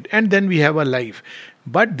distorted. And then we have a life.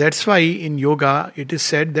 But that's why in yoga it is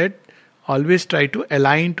said that always try to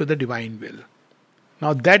align to the divine will.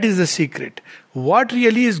 Now that is the secret. What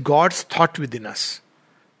really is God's thought within us?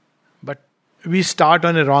 But we start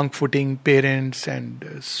on a wrong footing, parents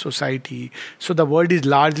and society. So the world is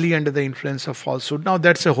largely under the influence of falsehood. Now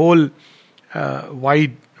that's a whole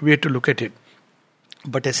wide way to look at it.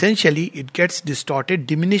 But essentially it gets distorted,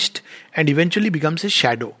 diminished and eventually becomes a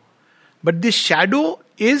shadow. But this shadow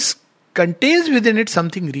contains within it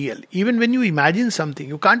something real. Even when you imagine something,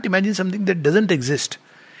 you can't imagine something that doesn't exist.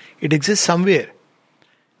 It exists somewhere.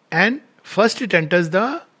 And first it enters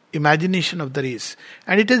the imagination of the race.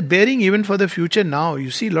 And it is bearing even for the future now.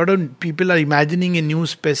 You see, a lot of people are imagining a new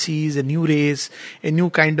species, a new race, a new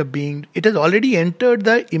kind of being. It has already entered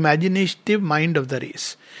the imaginative mind of the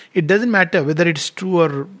race. It doesn't matter whether it's true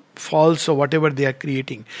or false or whatever they are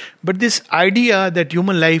creating. But this idea that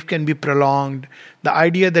human life can be prolonged, the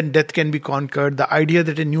idea that death can be conquered, the idea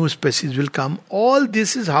that a new species will come, all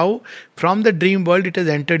this is how from the dream world it has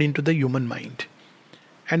entered into the human mind.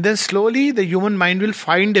 And then slowly the human mind will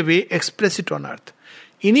find a way, express it on earth.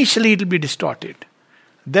 Initially it will be distorted.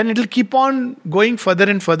 Then it will keep on going further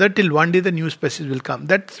and further till one day the new species will come.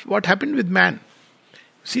 That's what happened with man.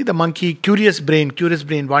 See the monkey, curious brain,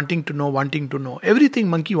 wanting to know. Everything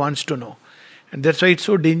monkey wants to know. And that's why it's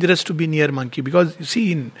so dangerous to be near monkey. Because you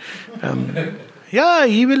see he will...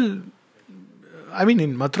 in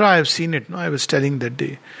Mathura I have seen it. No? I was telling that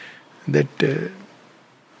day that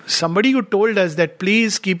somebody who told us that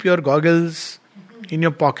please keep your goggles in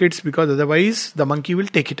your pockets because otherwise the monkey will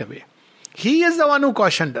take it away. He is the one who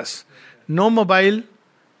cautioned us. No mobile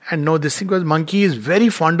and no this thing, because monkey is very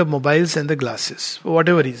fond of mobiles and the glasses for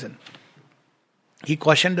whatever reason. He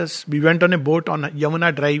cautioned us. We went on a boat on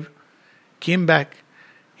Yamuna Drive, came back.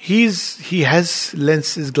 He has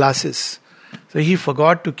lenses, glasses. So he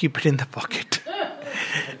forgot to keep it in the pocket.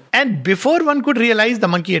 And before one could realize, the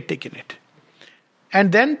monkey had taken it.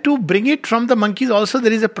 And then to bring it from the monkeys also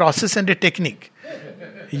there is a process and a technique.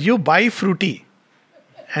 You buy fruity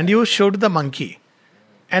and you show to the monkey.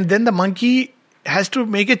 And then the monkey has to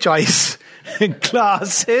make a choice.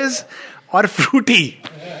 Glasses or fruity.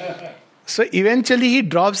 So eventually he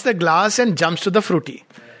drops the glass and jumps to the fruity.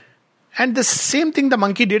 And the same thing the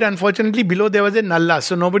monkey did. Unfortunately below there was a nalla.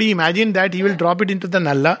 So nobody imagined that he will drop it into the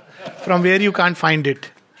nalla from where you can't find it.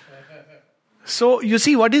 So you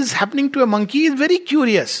see what is happening to a monkey is very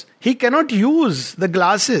curious. He cannot use the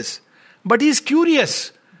glasses. But he is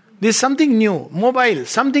curious. There is something new. Mobile,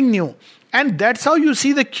 something new. And that's how you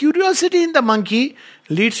see the curiosity in the monkey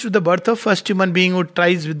leads to the birth of first human being who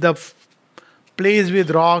tries with the plays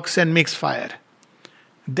with rocks and makes fire.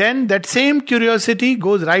 Then that same curiosity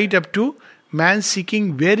goes right up to man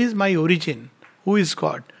seeking where is my origin? Who is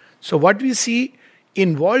God? So what we see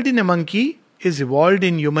involved in a monkey is evolved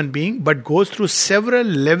in human being, but goes through several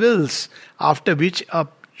levels, after which a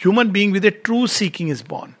human being with a true seeking is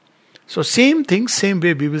born. So same thing, same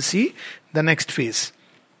way we will see the next phase.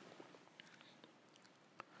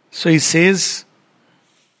 So he says,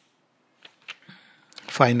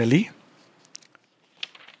 finally,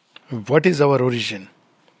 what is our origin?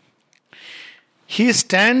 He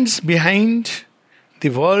stands behind the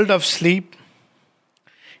world of sleep.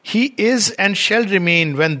 He is and shall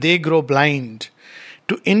remain when they grow blind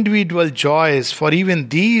to individual joys, for even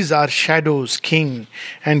these are shadows, king,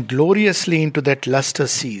 and gloriously into that luster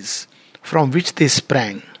sees, from which they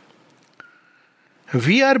sprang.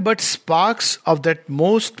 We are but sparks of that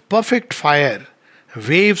most perfect fire,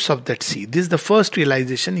 waves of that sea. This is the first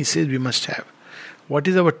realization he says we must have. What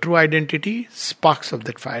is our true identity? Sparks of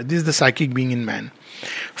that fire. This is the psychic being in man.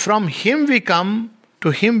 From him we come, to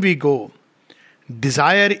him we go.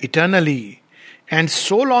 Desire eternally, and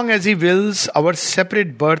so long as he wills, our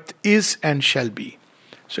separate birth is and shall be.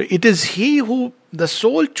 So it is he who, the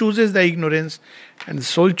soul chooses the ignorance, and the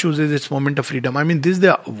soul chooses its moment of freedom. I mean, this is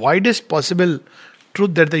the widest possible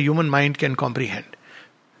truth that the human mind can comprehend.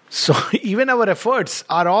 So even our efforts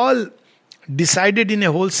are all decided in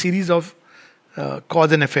a whole series of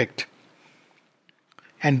cause and effect.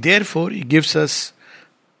 And therefore he gives us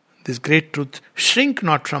this great truth: shrink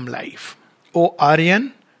not from life, O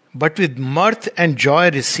Aryan, but with mirth and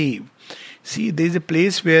joy receive. See, there is a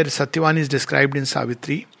place where Satyavan is described in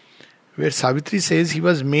Savitri, where Savitri says he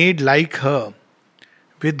was made like her,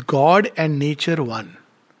 with God and nature one.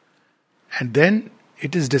 And then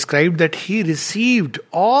it is described that he received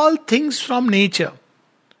all things from nature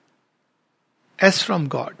as from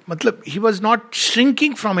God. Matlab, he was not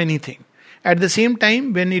shrinking from anything. At the same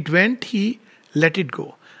time, when it went, he let it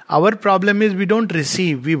go. Our problem is we don't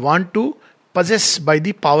receive. We want to possess by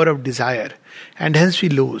the power of desire, and hence we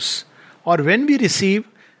lose. Or when we receive,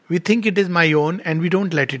 we think it is my own and we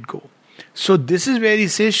don't let it go. So this is where he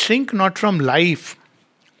says, shrink not from life,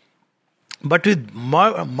 but with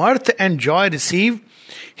mirth and joy receive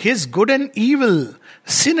his good and evil,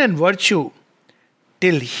 sin and virtue,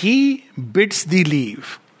 till he bids thee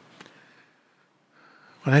leave.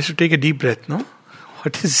 One has to take a deep breath, no?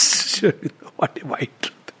 What a wide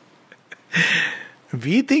truth.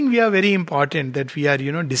 We think we are very important, that we are,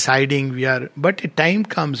 deciding, but a time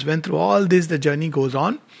comes when through all this the journey goes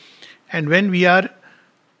on, and when we are,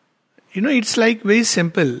 it's like very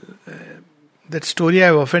simple. That story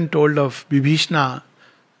I've often told of Vibhishna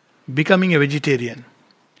becoming a vegetarian.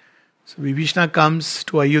 So Vibhishna comes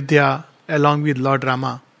to Ayodhya along with Lord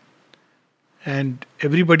Rama, and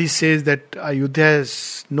everybody says that Ayodhya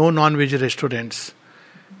has no non-veg restaurants,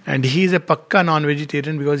 and he is a pakka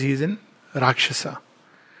non-vegetarian because he is in Rakshasa.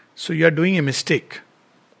 So you are doing a mistake.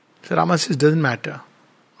 So Rama says, doesn't matter.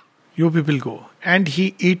 You people go. And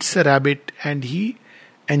he eats a rabbit and he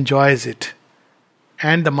enjoys it.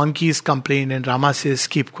 And the monkeys complain and Rama says,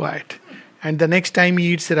 keep quiet. And the next time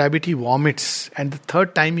he eats a rabbit, he vomits. And the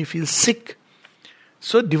third time he feels sick.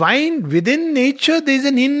 So divine, within nature there is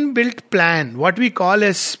an inbuilt plan, what we call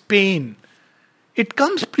as pain. It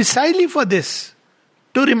comes precisely for this,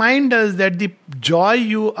 to remind us that the joy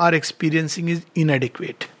you are experiencing is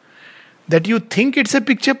inadequate. That you think it's a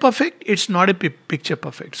picture perfect, it's not a picture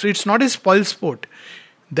perfect. So it's not a spoil sport.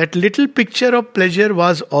 That little picture of pleasure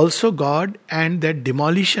was also God, and that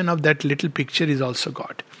demolition of that little picture is also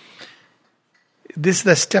God. This is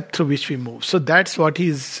the step through which we move. So that's what he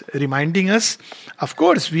is reminding us. Of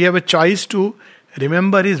course, we have a choice to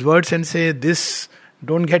remember his words and say, this,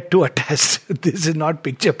 don't get too attached. This is not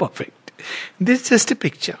picture perfect. This is just a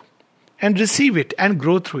picture, and receive it and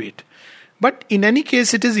grow through it. But in any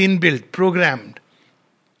case, it is inbuilt, programmed.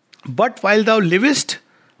 But while thou livest,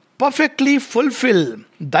 perfectly fulfill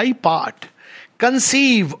thy part.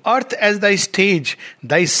 Conceive earth as thy stage,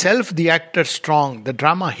 thyself the actor strong, the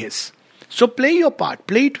drama his. So play your part,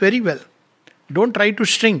 play it very well. Don't try to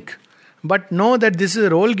shrink, but know that this is a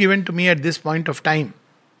role given to me at this point of time.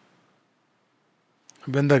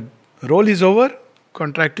 When the role is over,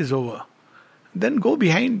 contract is over. Then go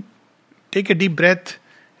behind, take a deep breath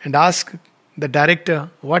and ask the director,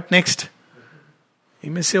 what next? He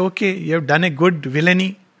may say, okay, you have done a good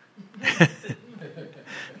villainy.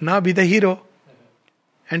 Now be the hero.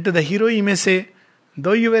 And to the hero he may say,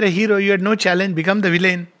 though you were a hero, you had no challenge, become the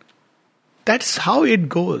villain. That's how it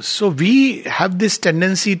goes. So we have this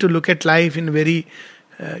tendency to look at life in very,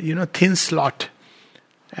 thin slot.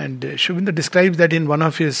 And Sri Aurobindo describes that in one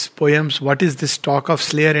of his poems, what is this talk of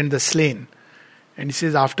slayer and the slain? And he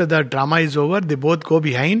says, after the drama is over, they both go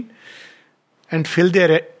behind and fill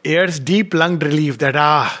their ears deep lunged relief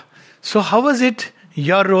that, so how was it,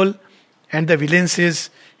 your role? And the villain says,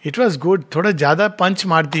 it was good, thoda jada punch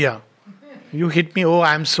maar diya. You hit me, oh,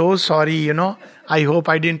 I'm so sorry, I hope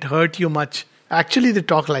I didn't hurt you much. Actually, they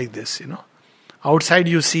talk like this, Outside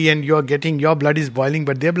you see and your blood is boiling,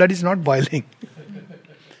 but their blood is not boiling.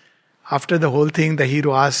 After the whole thing, the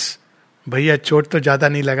hero asks, Bhaiya, chot to jada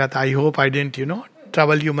nahi laga tha. I hope I didn't,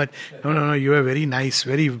 trouble you much. No, you were very nice,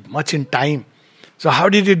 very much in time. So how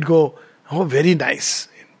did it go? Oh, very nice.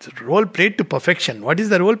 It's role played to perfection. What is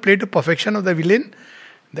the role played to perfection of the villain?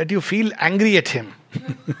 That you feel angry at him.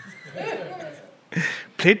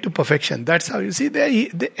 Played to perfection. That's how you see.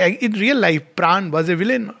 In real life, Pran was a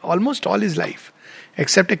villain almost all his life,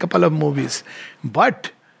 except a couple of movies.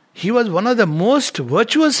 But he was one of the most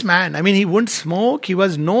virtuous man. I mean, he wouldn't smoke. He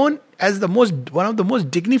was known as one of the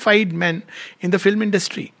most dignified men in the film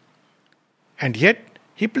industry. And yet,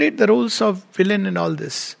 he played the roles of villain and all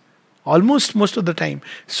this. Almost most of the time.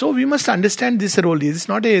 So we must understand this role. It's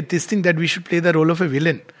not this thing that we should play the role of a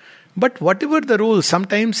villain. But whatever the role,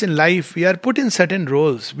 sometimes in life we are put in certain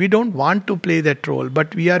roles. We don't want to play that role,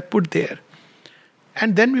 but we are put there.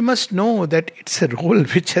 And then we must know that it's a role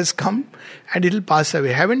which has come and it'll pass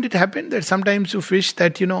away. Haven't it happened that sometimes you wish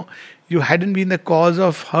that, you hadn't been the cause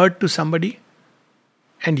of hurt to somebody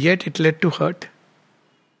and yet it led to hurt?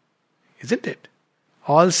 Isn't it?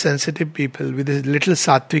 All sensitive people with a little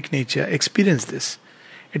sattvic nature experience this.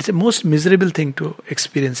 It's the most miserable thing to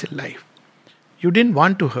experience in life. You didn't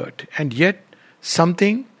want to hurt, and yet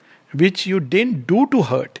something which you didn't do to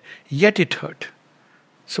hurt, yet it hurt.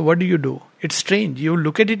 So what do? It's strange. You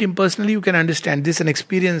look at it impersonally, you can understand this is an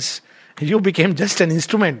experience. You became just an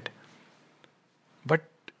instrument. But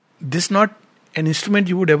this is not an instrument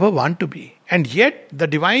you would ever want to be. And yet the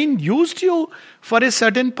divine used you for a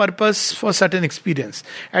certain purpose, for certain experience.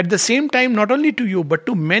 At the same time, not only to you, but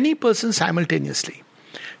to many persons simultaneously.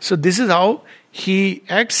 So this is how he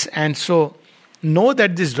acts, and so know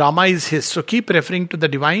that this drama is his. So keep referring to the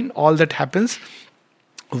divine, all that happens.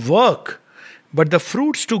 Work, but the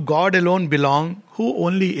fruits to God alone belong, who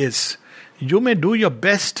only is. You may do your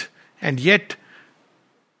best, and yet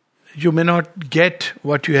you may not get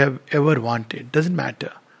what you have ever wanted. Doesn't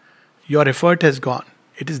matter. Your effort has gone.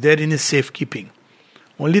 It is there in his safekeeping.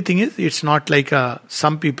 Only thing is, it's not like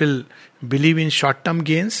some people believe in short-term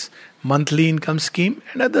gains, monthly income scheme,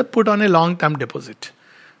 and other put on a long-term deposit.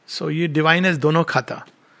 So you divine as dono khata.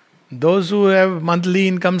 Those who have monthly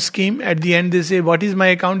income scheme, at the end they say, what is my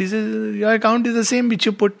account? He says, your account is the same which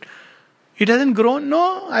you put. It hasn't grown.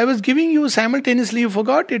 No, I was giving you simultaneously. You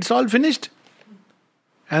forgot. It's all finished.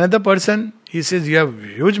 Another person, he says, you have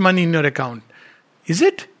huge money in your account. Is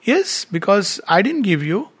it? Yes, because I didn't give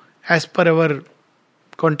you as per our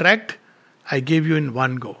contract. I gave you in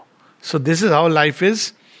one go. So this is how life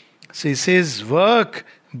is. So he says, work,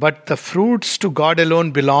 but the fruits to God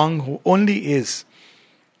alone belong, who only is.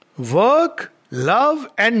 Work, love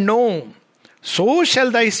and know. So shall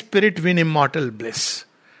thy spirit win immortal bliss.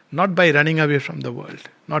 Not by running away from the world,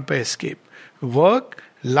 not by escape. Work,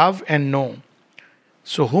 love and know.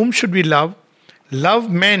 So whom should we love? Love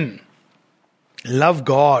men. Love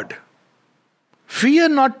God. Fear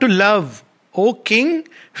not to love. O king,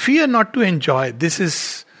 fear not to enjoy. This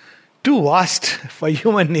is too vast for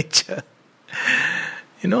human nature.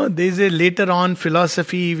 There is a later on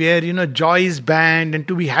philosophy where, joy is banned and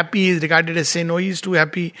to be happy is regarded as sin. Oh, he's too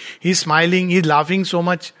happy. He's smiling. He's laughing so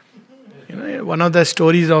much. One of the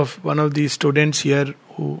stories of one of the students here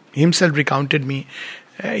who himself recounted me,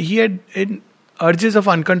 he had urges of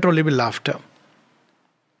uncontrollable laughter.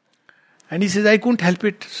 And he says, I couldn't help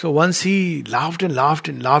it. So once he laughed and laughed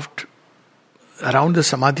and laughed around the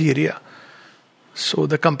Samadhi area. So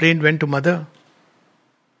the complaint went to mother.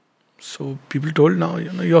 So people told, now,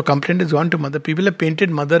 your complaint has gone to mother. People have painted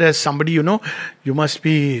mother as somebody, you must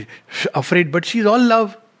be afraid. But she's all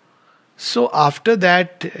love. So after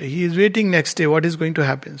that, he is waiting next day. What is going to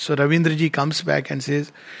happen? So Ravindraji comes back and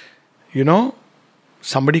says,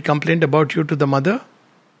 somebody complained about you to the mother?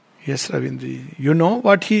 Yes, Ravindraji. You know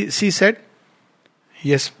what she said?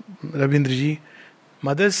 Yes, Ravindraji.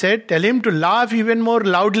 Mother said, tell him to laugh even more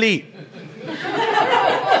loudly.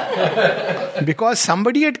 Because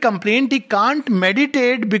somebody had complained he can't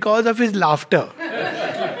meditate because of his laughter.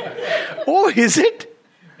 Oh, is it?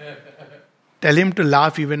 Tell him to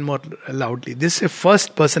laugh even more loudly. This is a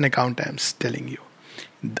first person account I am telling you.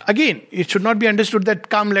 Again, it should not be understood that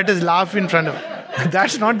come, let us laugh in front of.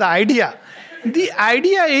 That's not the idea. The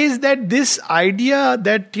idea is that this idea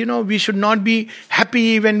that, we should not be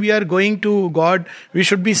happy when we are going to God. We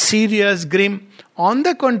should be serious, grim. On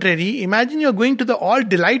the contrary, imagine you're going to the all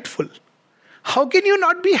delightful. How can you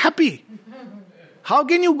not be happy? How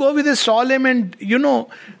can you go with a solemn and,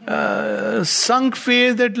 sunk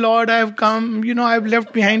face that, Lord, I have come, I've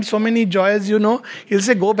left behind so many joys, He'll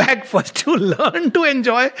say, go back first, you learn to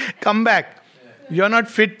enjoy, come back. You're not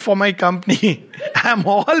fit for my company. I'm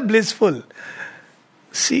all blissful.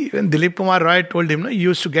 See, when Dilip Kumar Roy told him, he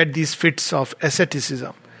used to get these fits of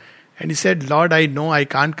asceticism. And he said, Lord, I know I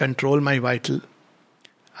can't control my vital.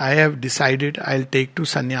 I have decided I'll take to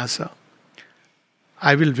sannyasa.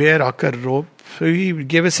 I will wear ochre robe. So he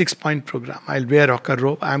gave a 6-point program. I'll wear ochre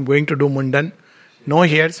robe. I'm going to do mundan. No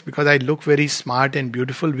hairs, because I look very smart and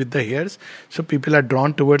beautiful with the hairs. So people are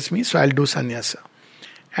drawn towards me. So I'll do sannyasa.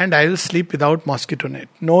 And I will sleep without mosquito net.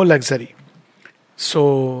 No luxury.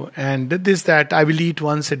 So, and this, that, I will eat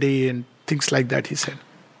once a day and things like that, he said.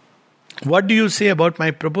 What do you say about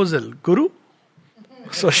my proposal, Guru?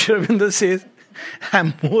 So Sri Aurobindo says,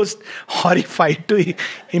 I'm most horrified to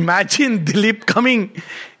imagine Dilip coming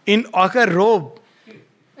in ochre robe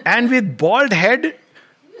and with bald head,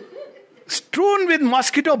 strewn with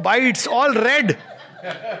mosquito bites, all red,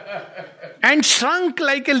 and shrunk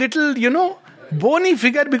like a little, bony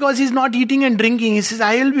figure because he's not eating and drinking. He says,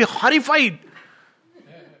 I will be horrified.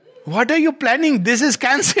 What are you planning? This is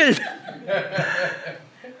cancelled.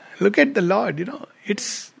 Look at the Lord,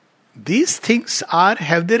 it's these things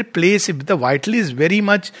have their place. If the vital is very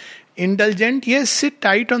much indulgent, yes, sit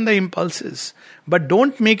tight on the impulses. But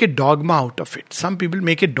don't make a dogma out of it. Some people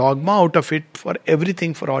make a dogma out of it for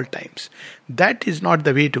everything, for all times. That is not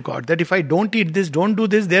the way to God. That if I don't eat this, don't do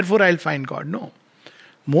this, therefore I'll find God. No.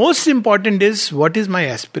 Most important is, what is my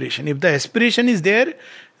aspiration? If the aspiration is there,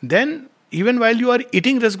 then even while you are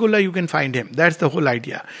eating Rasgulla, you can find Him. That's the whole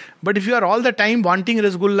idea. But if you are all the time wanting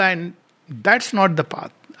Rasgulla, and that's not the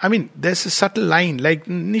path. I mean, there's a subtle line, like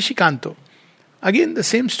Nishikanto. Again, the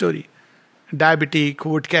same story. Diabetic who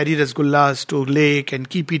would carry Rasgullas to lake and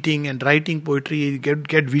keep eating and writing poetry,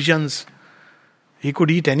 get visions. He could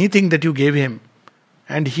eat anything that you gave him.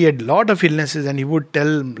 And he had lot of illnesses, and he would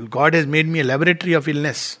tell, God has made me a laboratory of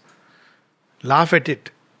illness. Laugh at it.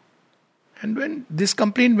 And when this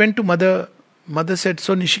complaint went to mother, mother said,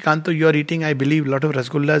 so Nishikanto, you are eating, I believe, a lot of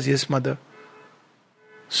Rasgullas. Yes, mother.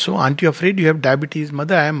 So, aren't you afraid you have diabetes?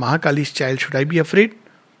 Mother, I am Mahakali's child. Should I be afraid?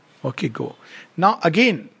 Okay, go. Now,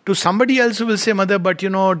 again, to somebody else who will say, mother, but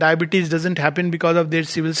diabetes doesn't happen because of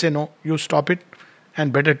this. She will say, no, you stop it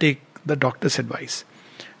and better take the doctor's advice.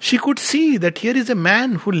 She could see that here is a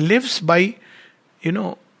man who lives by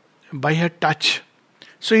her touch.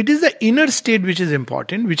 So it is the inner state which is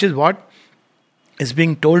important, which is what is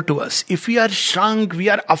being told to us. If we are shrunk, we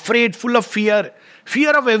are afraid, full of fear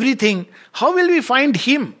of everything, how will we find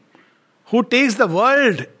Him who takes the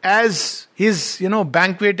world as His,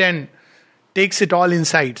 banquet and takes it all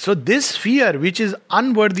inside? So this fear, which is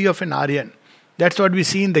unworthy of an Aryan, that's what we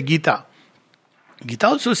see in the Gita. Gita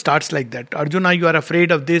also starts like that. Arjuna, you are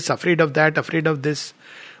afraid of this, afraid of that, afraid of this.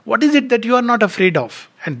 What is it that you are not afraid of?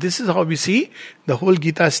 And this is how we see the whole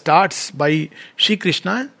Gita starts by Shri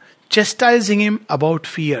Krishna chastising him about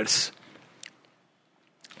fears.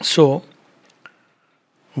 So,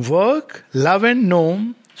 work, love and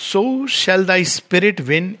know, so shall thy spirit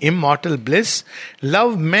win immortal bliss.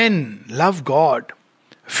 Love men, love God.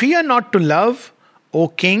 Fear not to love, O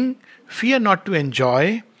king, fear not to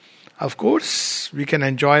enjoy. Of course, we can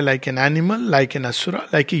enjoy like an animal, like an asura,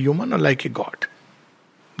 like a human, or like a god.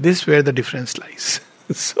 This is where the difference lies.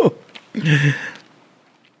 So,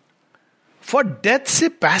 for death's a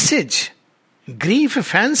passage, grief a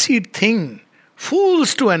fancied thing,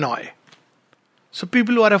 fools to annoy. So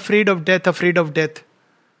people who are afraid of death,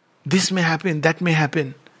 this may happen, that may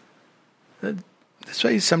happen. That's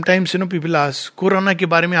why sometimes, people ask, Corona ke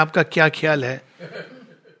baare mein aapka kya khayal hai?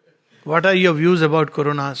 What are your views about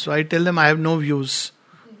Corona? So I tell them I have no views.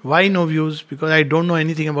 Why no views? Because I don't know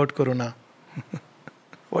anything about Corona.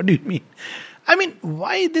 What do you mean? I mean,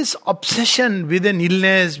 why this obsession with an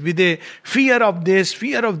illness, with a fear of this,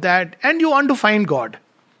 fear of that, and you want to find God?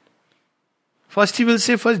 First he will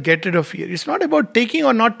say, first get rid of fear. It's not about taking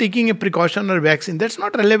or not taking a precaution or vaccine. That's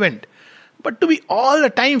not relevant. But to be all the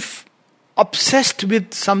time obsessed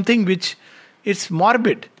with something which it's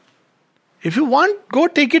morbid. If you want, go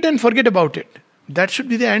take it and forget about it. That should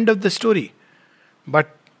be the end of the story.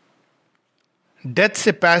 But death's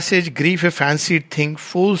a passage, grief a fancied thing,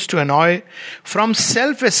 fools to annoy. From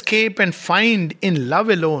self escape and find in love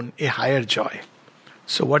alone a higher joy.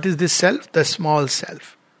 So what is this self? The small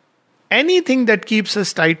self. Anything that keeps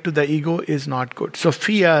us tied to the ego is not good. So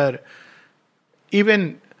fear,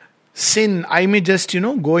 even sin, I may just,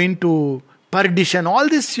 go into perdition. All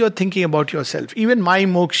this you're thinking about yourself. Even my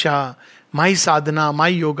moksha, my sadhana, my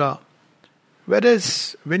yoga.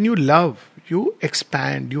 Whereas when you love, you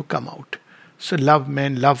expand, you come out. So love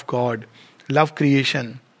men, love God, love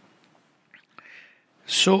creation.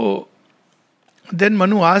 So then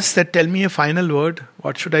Manu asks that, tell me a final word.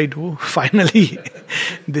 What should I do? Finally,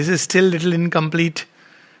 this is still little incomplete.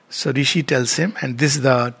 So Rishi tells him, and this is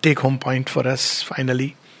the take-home point for us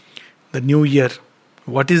finally. The new year.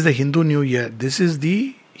 What is the Hindu New Year? This is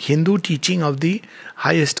the Hindu teaching of the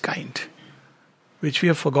highest kind, which we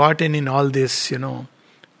have forgotten in all this,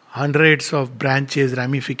 hundreds of branches,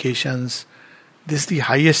 ramifications. This is the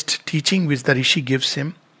highest teaching which the Rishi gives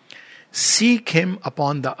him. Seek him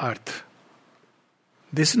upon the earth.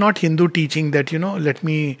 This is not Hindu teaching that, let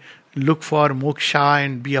me look for moksha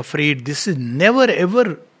and be afraid. This is never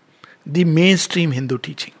ever the mainstream Hindu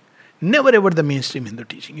teaching. Never ever the mainstream Hindu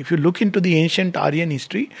teaching. If you look into the ancient Aryan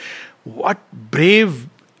history, what brave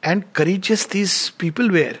and courageous these people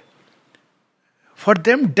were. For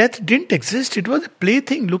them, death didn't exist. It was a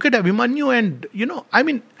plaything. Look at Abhimanyu and,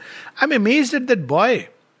 I'm amazed at that boy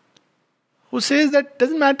who says that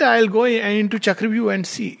doesn't matter, I'll go into Chakravyuh and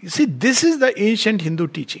see. You see, this is the ancient Hindu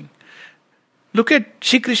teaching. Look at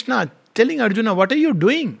Shri Krishna telling Arjuna, what are you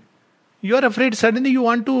doing? You are afraid. Suddenly you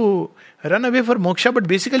want to run away for moksha, but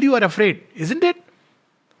basically you are afraid, isn't it?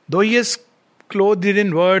 Though he has clothed it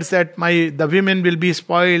in words that the women will be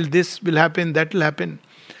spoiled, this will happen, that will happen.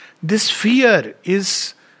 This fear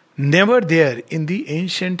is never there in the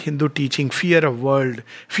ancient Hindu teaching. Fear of world,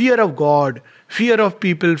 fear of God, fear of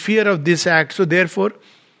people, fear of this act. So therefore,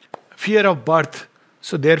 fear of birth.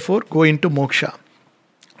 So therefore, go into moksha.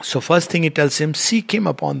 So first thing he tells him, seek him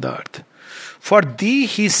upon the earth. For thee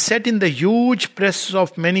he set in the huge press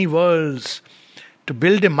of many worlds to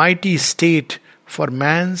build a mighty state for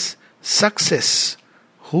man's success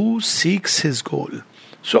who seeks his goal.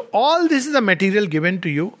 So all this is the material given to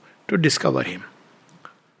you to discover him.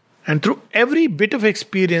 And through every bit of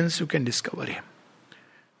experience you can discover him.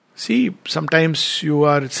 See, sometimes you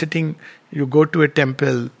are sitting, you go to a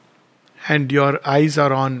temple and your eyes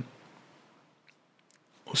are on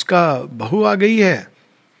uska bahu aa gayi hai.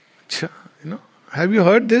 Achha, have you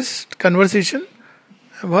heard this conversation?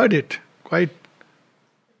 I've heard it quite,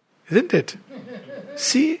 isn't it?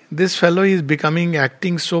 See, this fellow is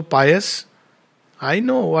acting so pious. I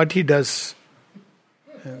know what he does.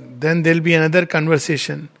 Then there'll be another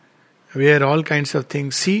conversation where all kinds of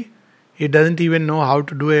things. See, he doesn't even know how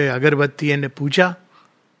to do a agarbatti and a puja.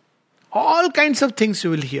 All kinds of things you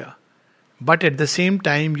will hear. But at the same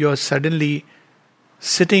time, you are suddenly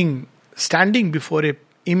standing before a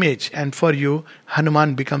image, and for you,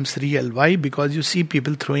 Hanuman becomes real. Why? Because you see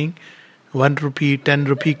people throwing 1 rupee, 10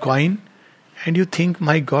 rupee coin, and you think,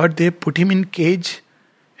 my God, they put him in cage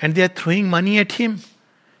and they are throwing money at him.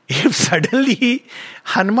 If suddenly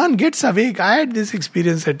Hanuman gets awake, I had this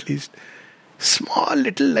experience at least. Small,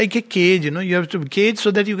 little, like a cage, you have to cage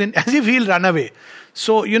so that you can, as if he'll run away.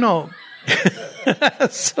 So,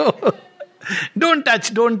 so, don't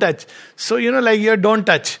touch. So, don't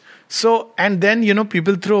touch. So, and then,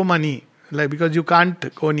 people throw money, because you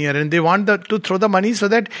can't go near, and they want to throw the money so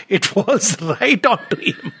that it falls right onto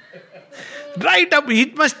him. Right up,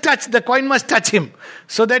 the coin must touch him,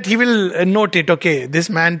 so that he will note it, okay, this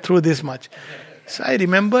man threw this much. So I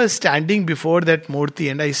remember standing before that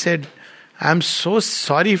Murti and I said, I'm so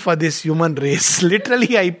sorry for this human race.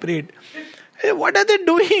 Literally I prayed. Hey, what are they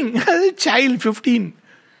doing? As a child, 15.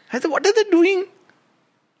 I said, what are they doing?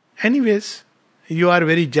 Anyways, you are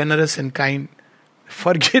very generous and kind.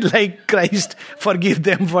 Forgive like Christ. Forgive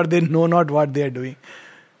them for they know not what they are doing.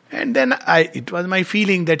 And then it was my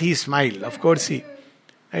feeling that he smiled. Of course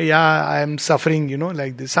I am suffering,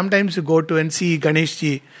 like this. Sometimes you go to and see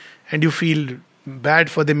Ganeshji and you feel bad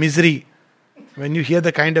for the misery. When you hear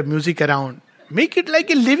the kind of music around, make it like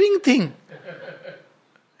a living thing.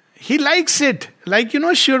 He likes it. Like, Sri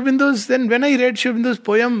Aurobindo's, then when I read Sri Aurobindo's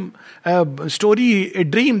poem, story, A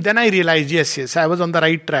Dream, then I realized, yes, I was on the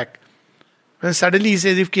right track. When suddenly he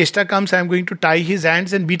says, if Keshta comes, I am going to tie his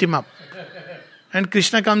hands and beat him up. And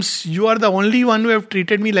Krishna comes, you are the only one who have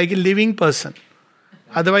treated me like a living person.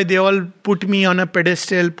 Otherwise they all put me on a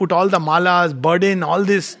pedestal, put all the malas, burden, all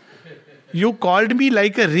this. You called me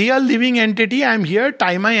like a real living entity. I am here,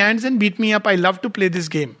 tie my hands and beat me up. I love to play this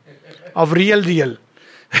game of real.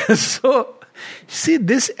 So, see,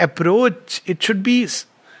 this approach, it should be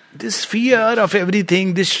this fear of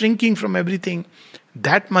everything, this shrinking from everything,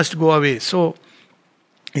 that must go away. So,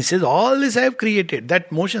 He says, all this I have created.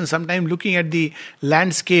 That motion, sometimes looking at the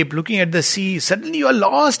landscape, looking at the sea, suddenly you are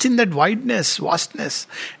lost in that wideness, vastness,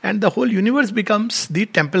 and the whole universe becomes the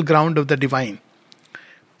temple ground of the divine.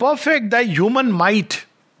 Perfect thy human might.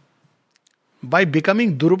 By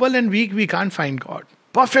becoming durable and weak, we can't find God.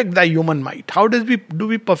 Perfect thy human might. How do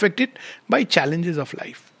we perfect it? By challenges of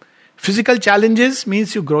life. Physical challenges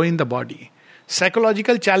means you grow in the body.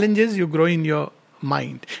 Psychological challenges, you grow in your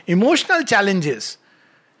mind. Emotional challenges,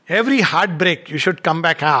 every heartbreak, you should come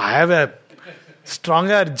back. I have a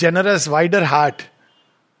stronger, generous, wider heart.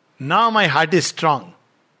 Now my heart is strong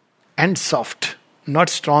and soft. Not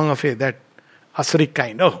strong of that asuric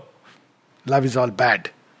kind. Oh, love is all bad.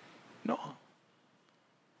 No.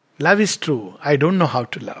 Love is true. I don't know how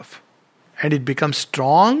to love. And it becomes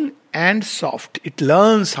strong and soft. It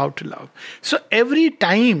learns how to love. So every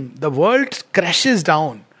time the world crashes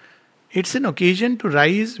down, it's an occasion to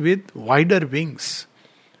rise with wider wings.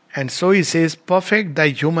 And so he says, perfect thy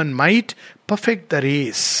human might, perfect the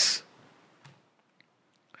race.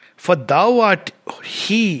 For thou art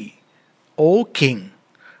he, O king.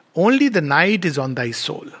 Only the night is on thy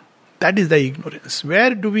soul. That is the ignorance.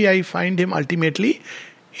 Where do I find him ultimately?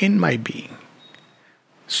 In my being.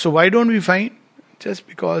 So why don't we find? Just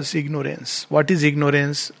because ignorance. What is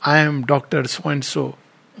ignorance? I am Dr. So-and-so.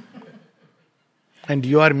 And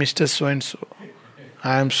you are Mr. So-and-so.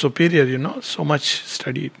 I am superior, so much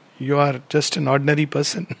studied. You are just an ordinary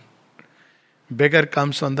person. Beggar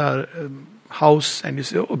comes on the house and you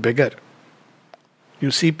say, oh, beggar. You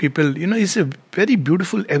see people, it's a very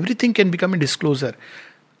beautiful, everything can become a disclosure.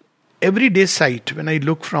 Everyday sight, when I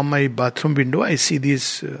look from my bathroom window, I see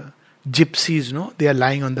these gypsies, they are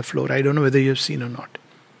lying on the floor. I don't know whether you have seen or not.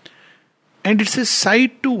 And it's a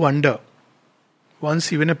sight to wonder.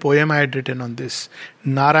 Once even a poem I had written on this.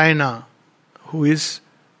 Narayana, who is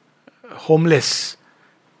homeless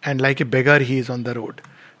and like a beggar he is on the road.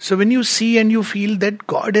 So when you see and you feel that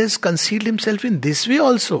God has concealed himself in this way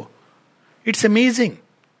also, it's amazing.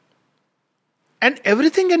 And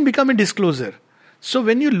everything can become a disclosure. So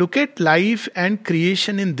when you look at life and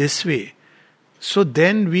creation in this way, so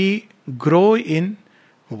then we grow in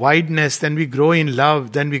wideness, then we grow in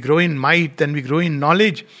love, then we grow in might, then we grow in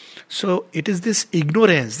knowledge. So it is this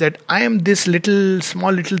ignorance that I am this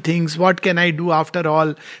small little things, what can I do after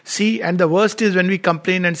all? See, and the worst is when we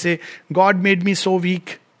complain and say, God made me so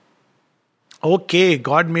weak. Okay,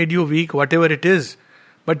 God made you weak, whatever it is.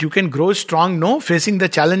 But you can grow strong, no? Facing the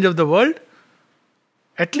challenge of the world.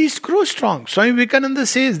 At least grow strong. Swami Vivekananda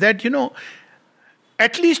says that,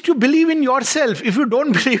 at least you believe in yourself. If you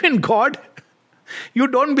don't believe in God, you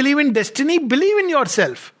don't believe in destiny, believe in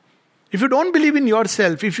yourself. If you don't believe in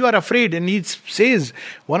yourself, if you are afraid, and he says,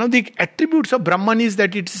 one of the attributes of Brahman is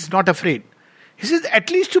that it is not afraid. He says,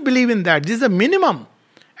 at least you believe in that. This is the minimum.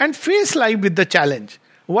 And face life with the challenge.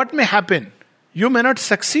 What may happen? You may not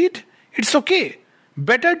succeed. It's okay.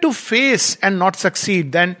 Better to face and not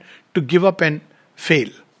succeed than to give up and fail.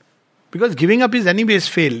 Because giving up is anyways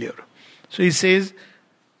failure. So he says,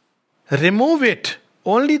 remove it.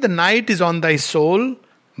 Only the night is on thy soul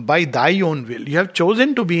by thy own will. You have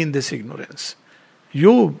chosen to be in this ignorance.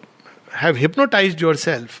 You have hypnotized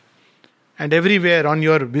yourself. And everywhere on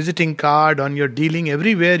your visiting card, on your dealing,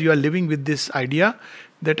 everywhere you are living with this idea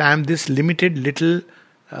that I am this limited little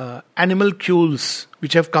animalcules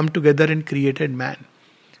which have come together and created man.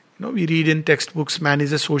 We read in textbooks, man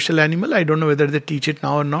is a social animal. I don't know whether they teach it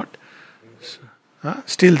now or not.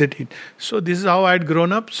 Still they teach. So this is how I had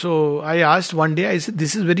grown up. So I asked one day, I said,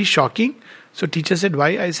 this is very shocking. So teacher said, why?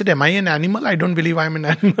 I said, am I an animal? I don't believe I am an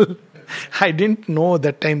animal. I didn't know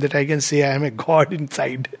that time that I can say I am a god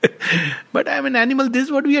inside. But I am an animal. This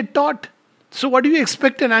is what we are taught. So what do you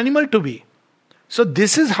expect an animal to be? So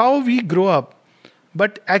this is how we grow up.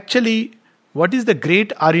 But actually, what is the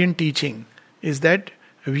great Aryan teaching is that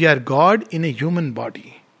we are God in a human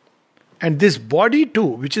body. And this body too,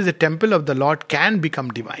 which is a temple of the Lord, can become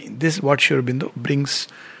divine. This is what Sri Aurobindo brings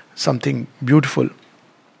something beautiful.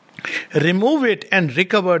 Remove it and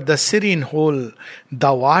recover the serene whole.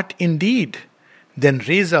 Thou art indeed. Then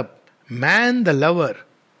raise up man the lover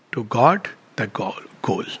to God the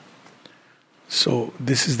goal. So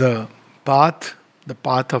this is the path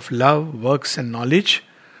of love, works and knowledge,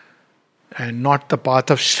 and not the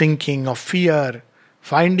path of shrinking, of fear,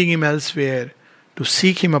 finding him elsewhere, to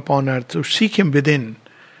seek him upon earth, to seek him within,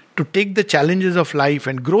 to take the challenges of life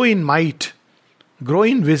and grow in might, grow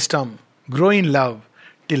in wisdom, grow in love,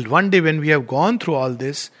 till one day when we have gone through all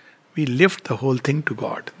this, we lift the whole thing to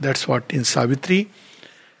God. That's what in Savitri,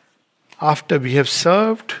 after we have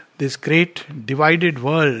served this great divided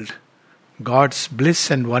world, God's bliss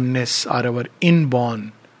and oneness are our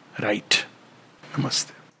inborn right.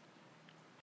 Namaste.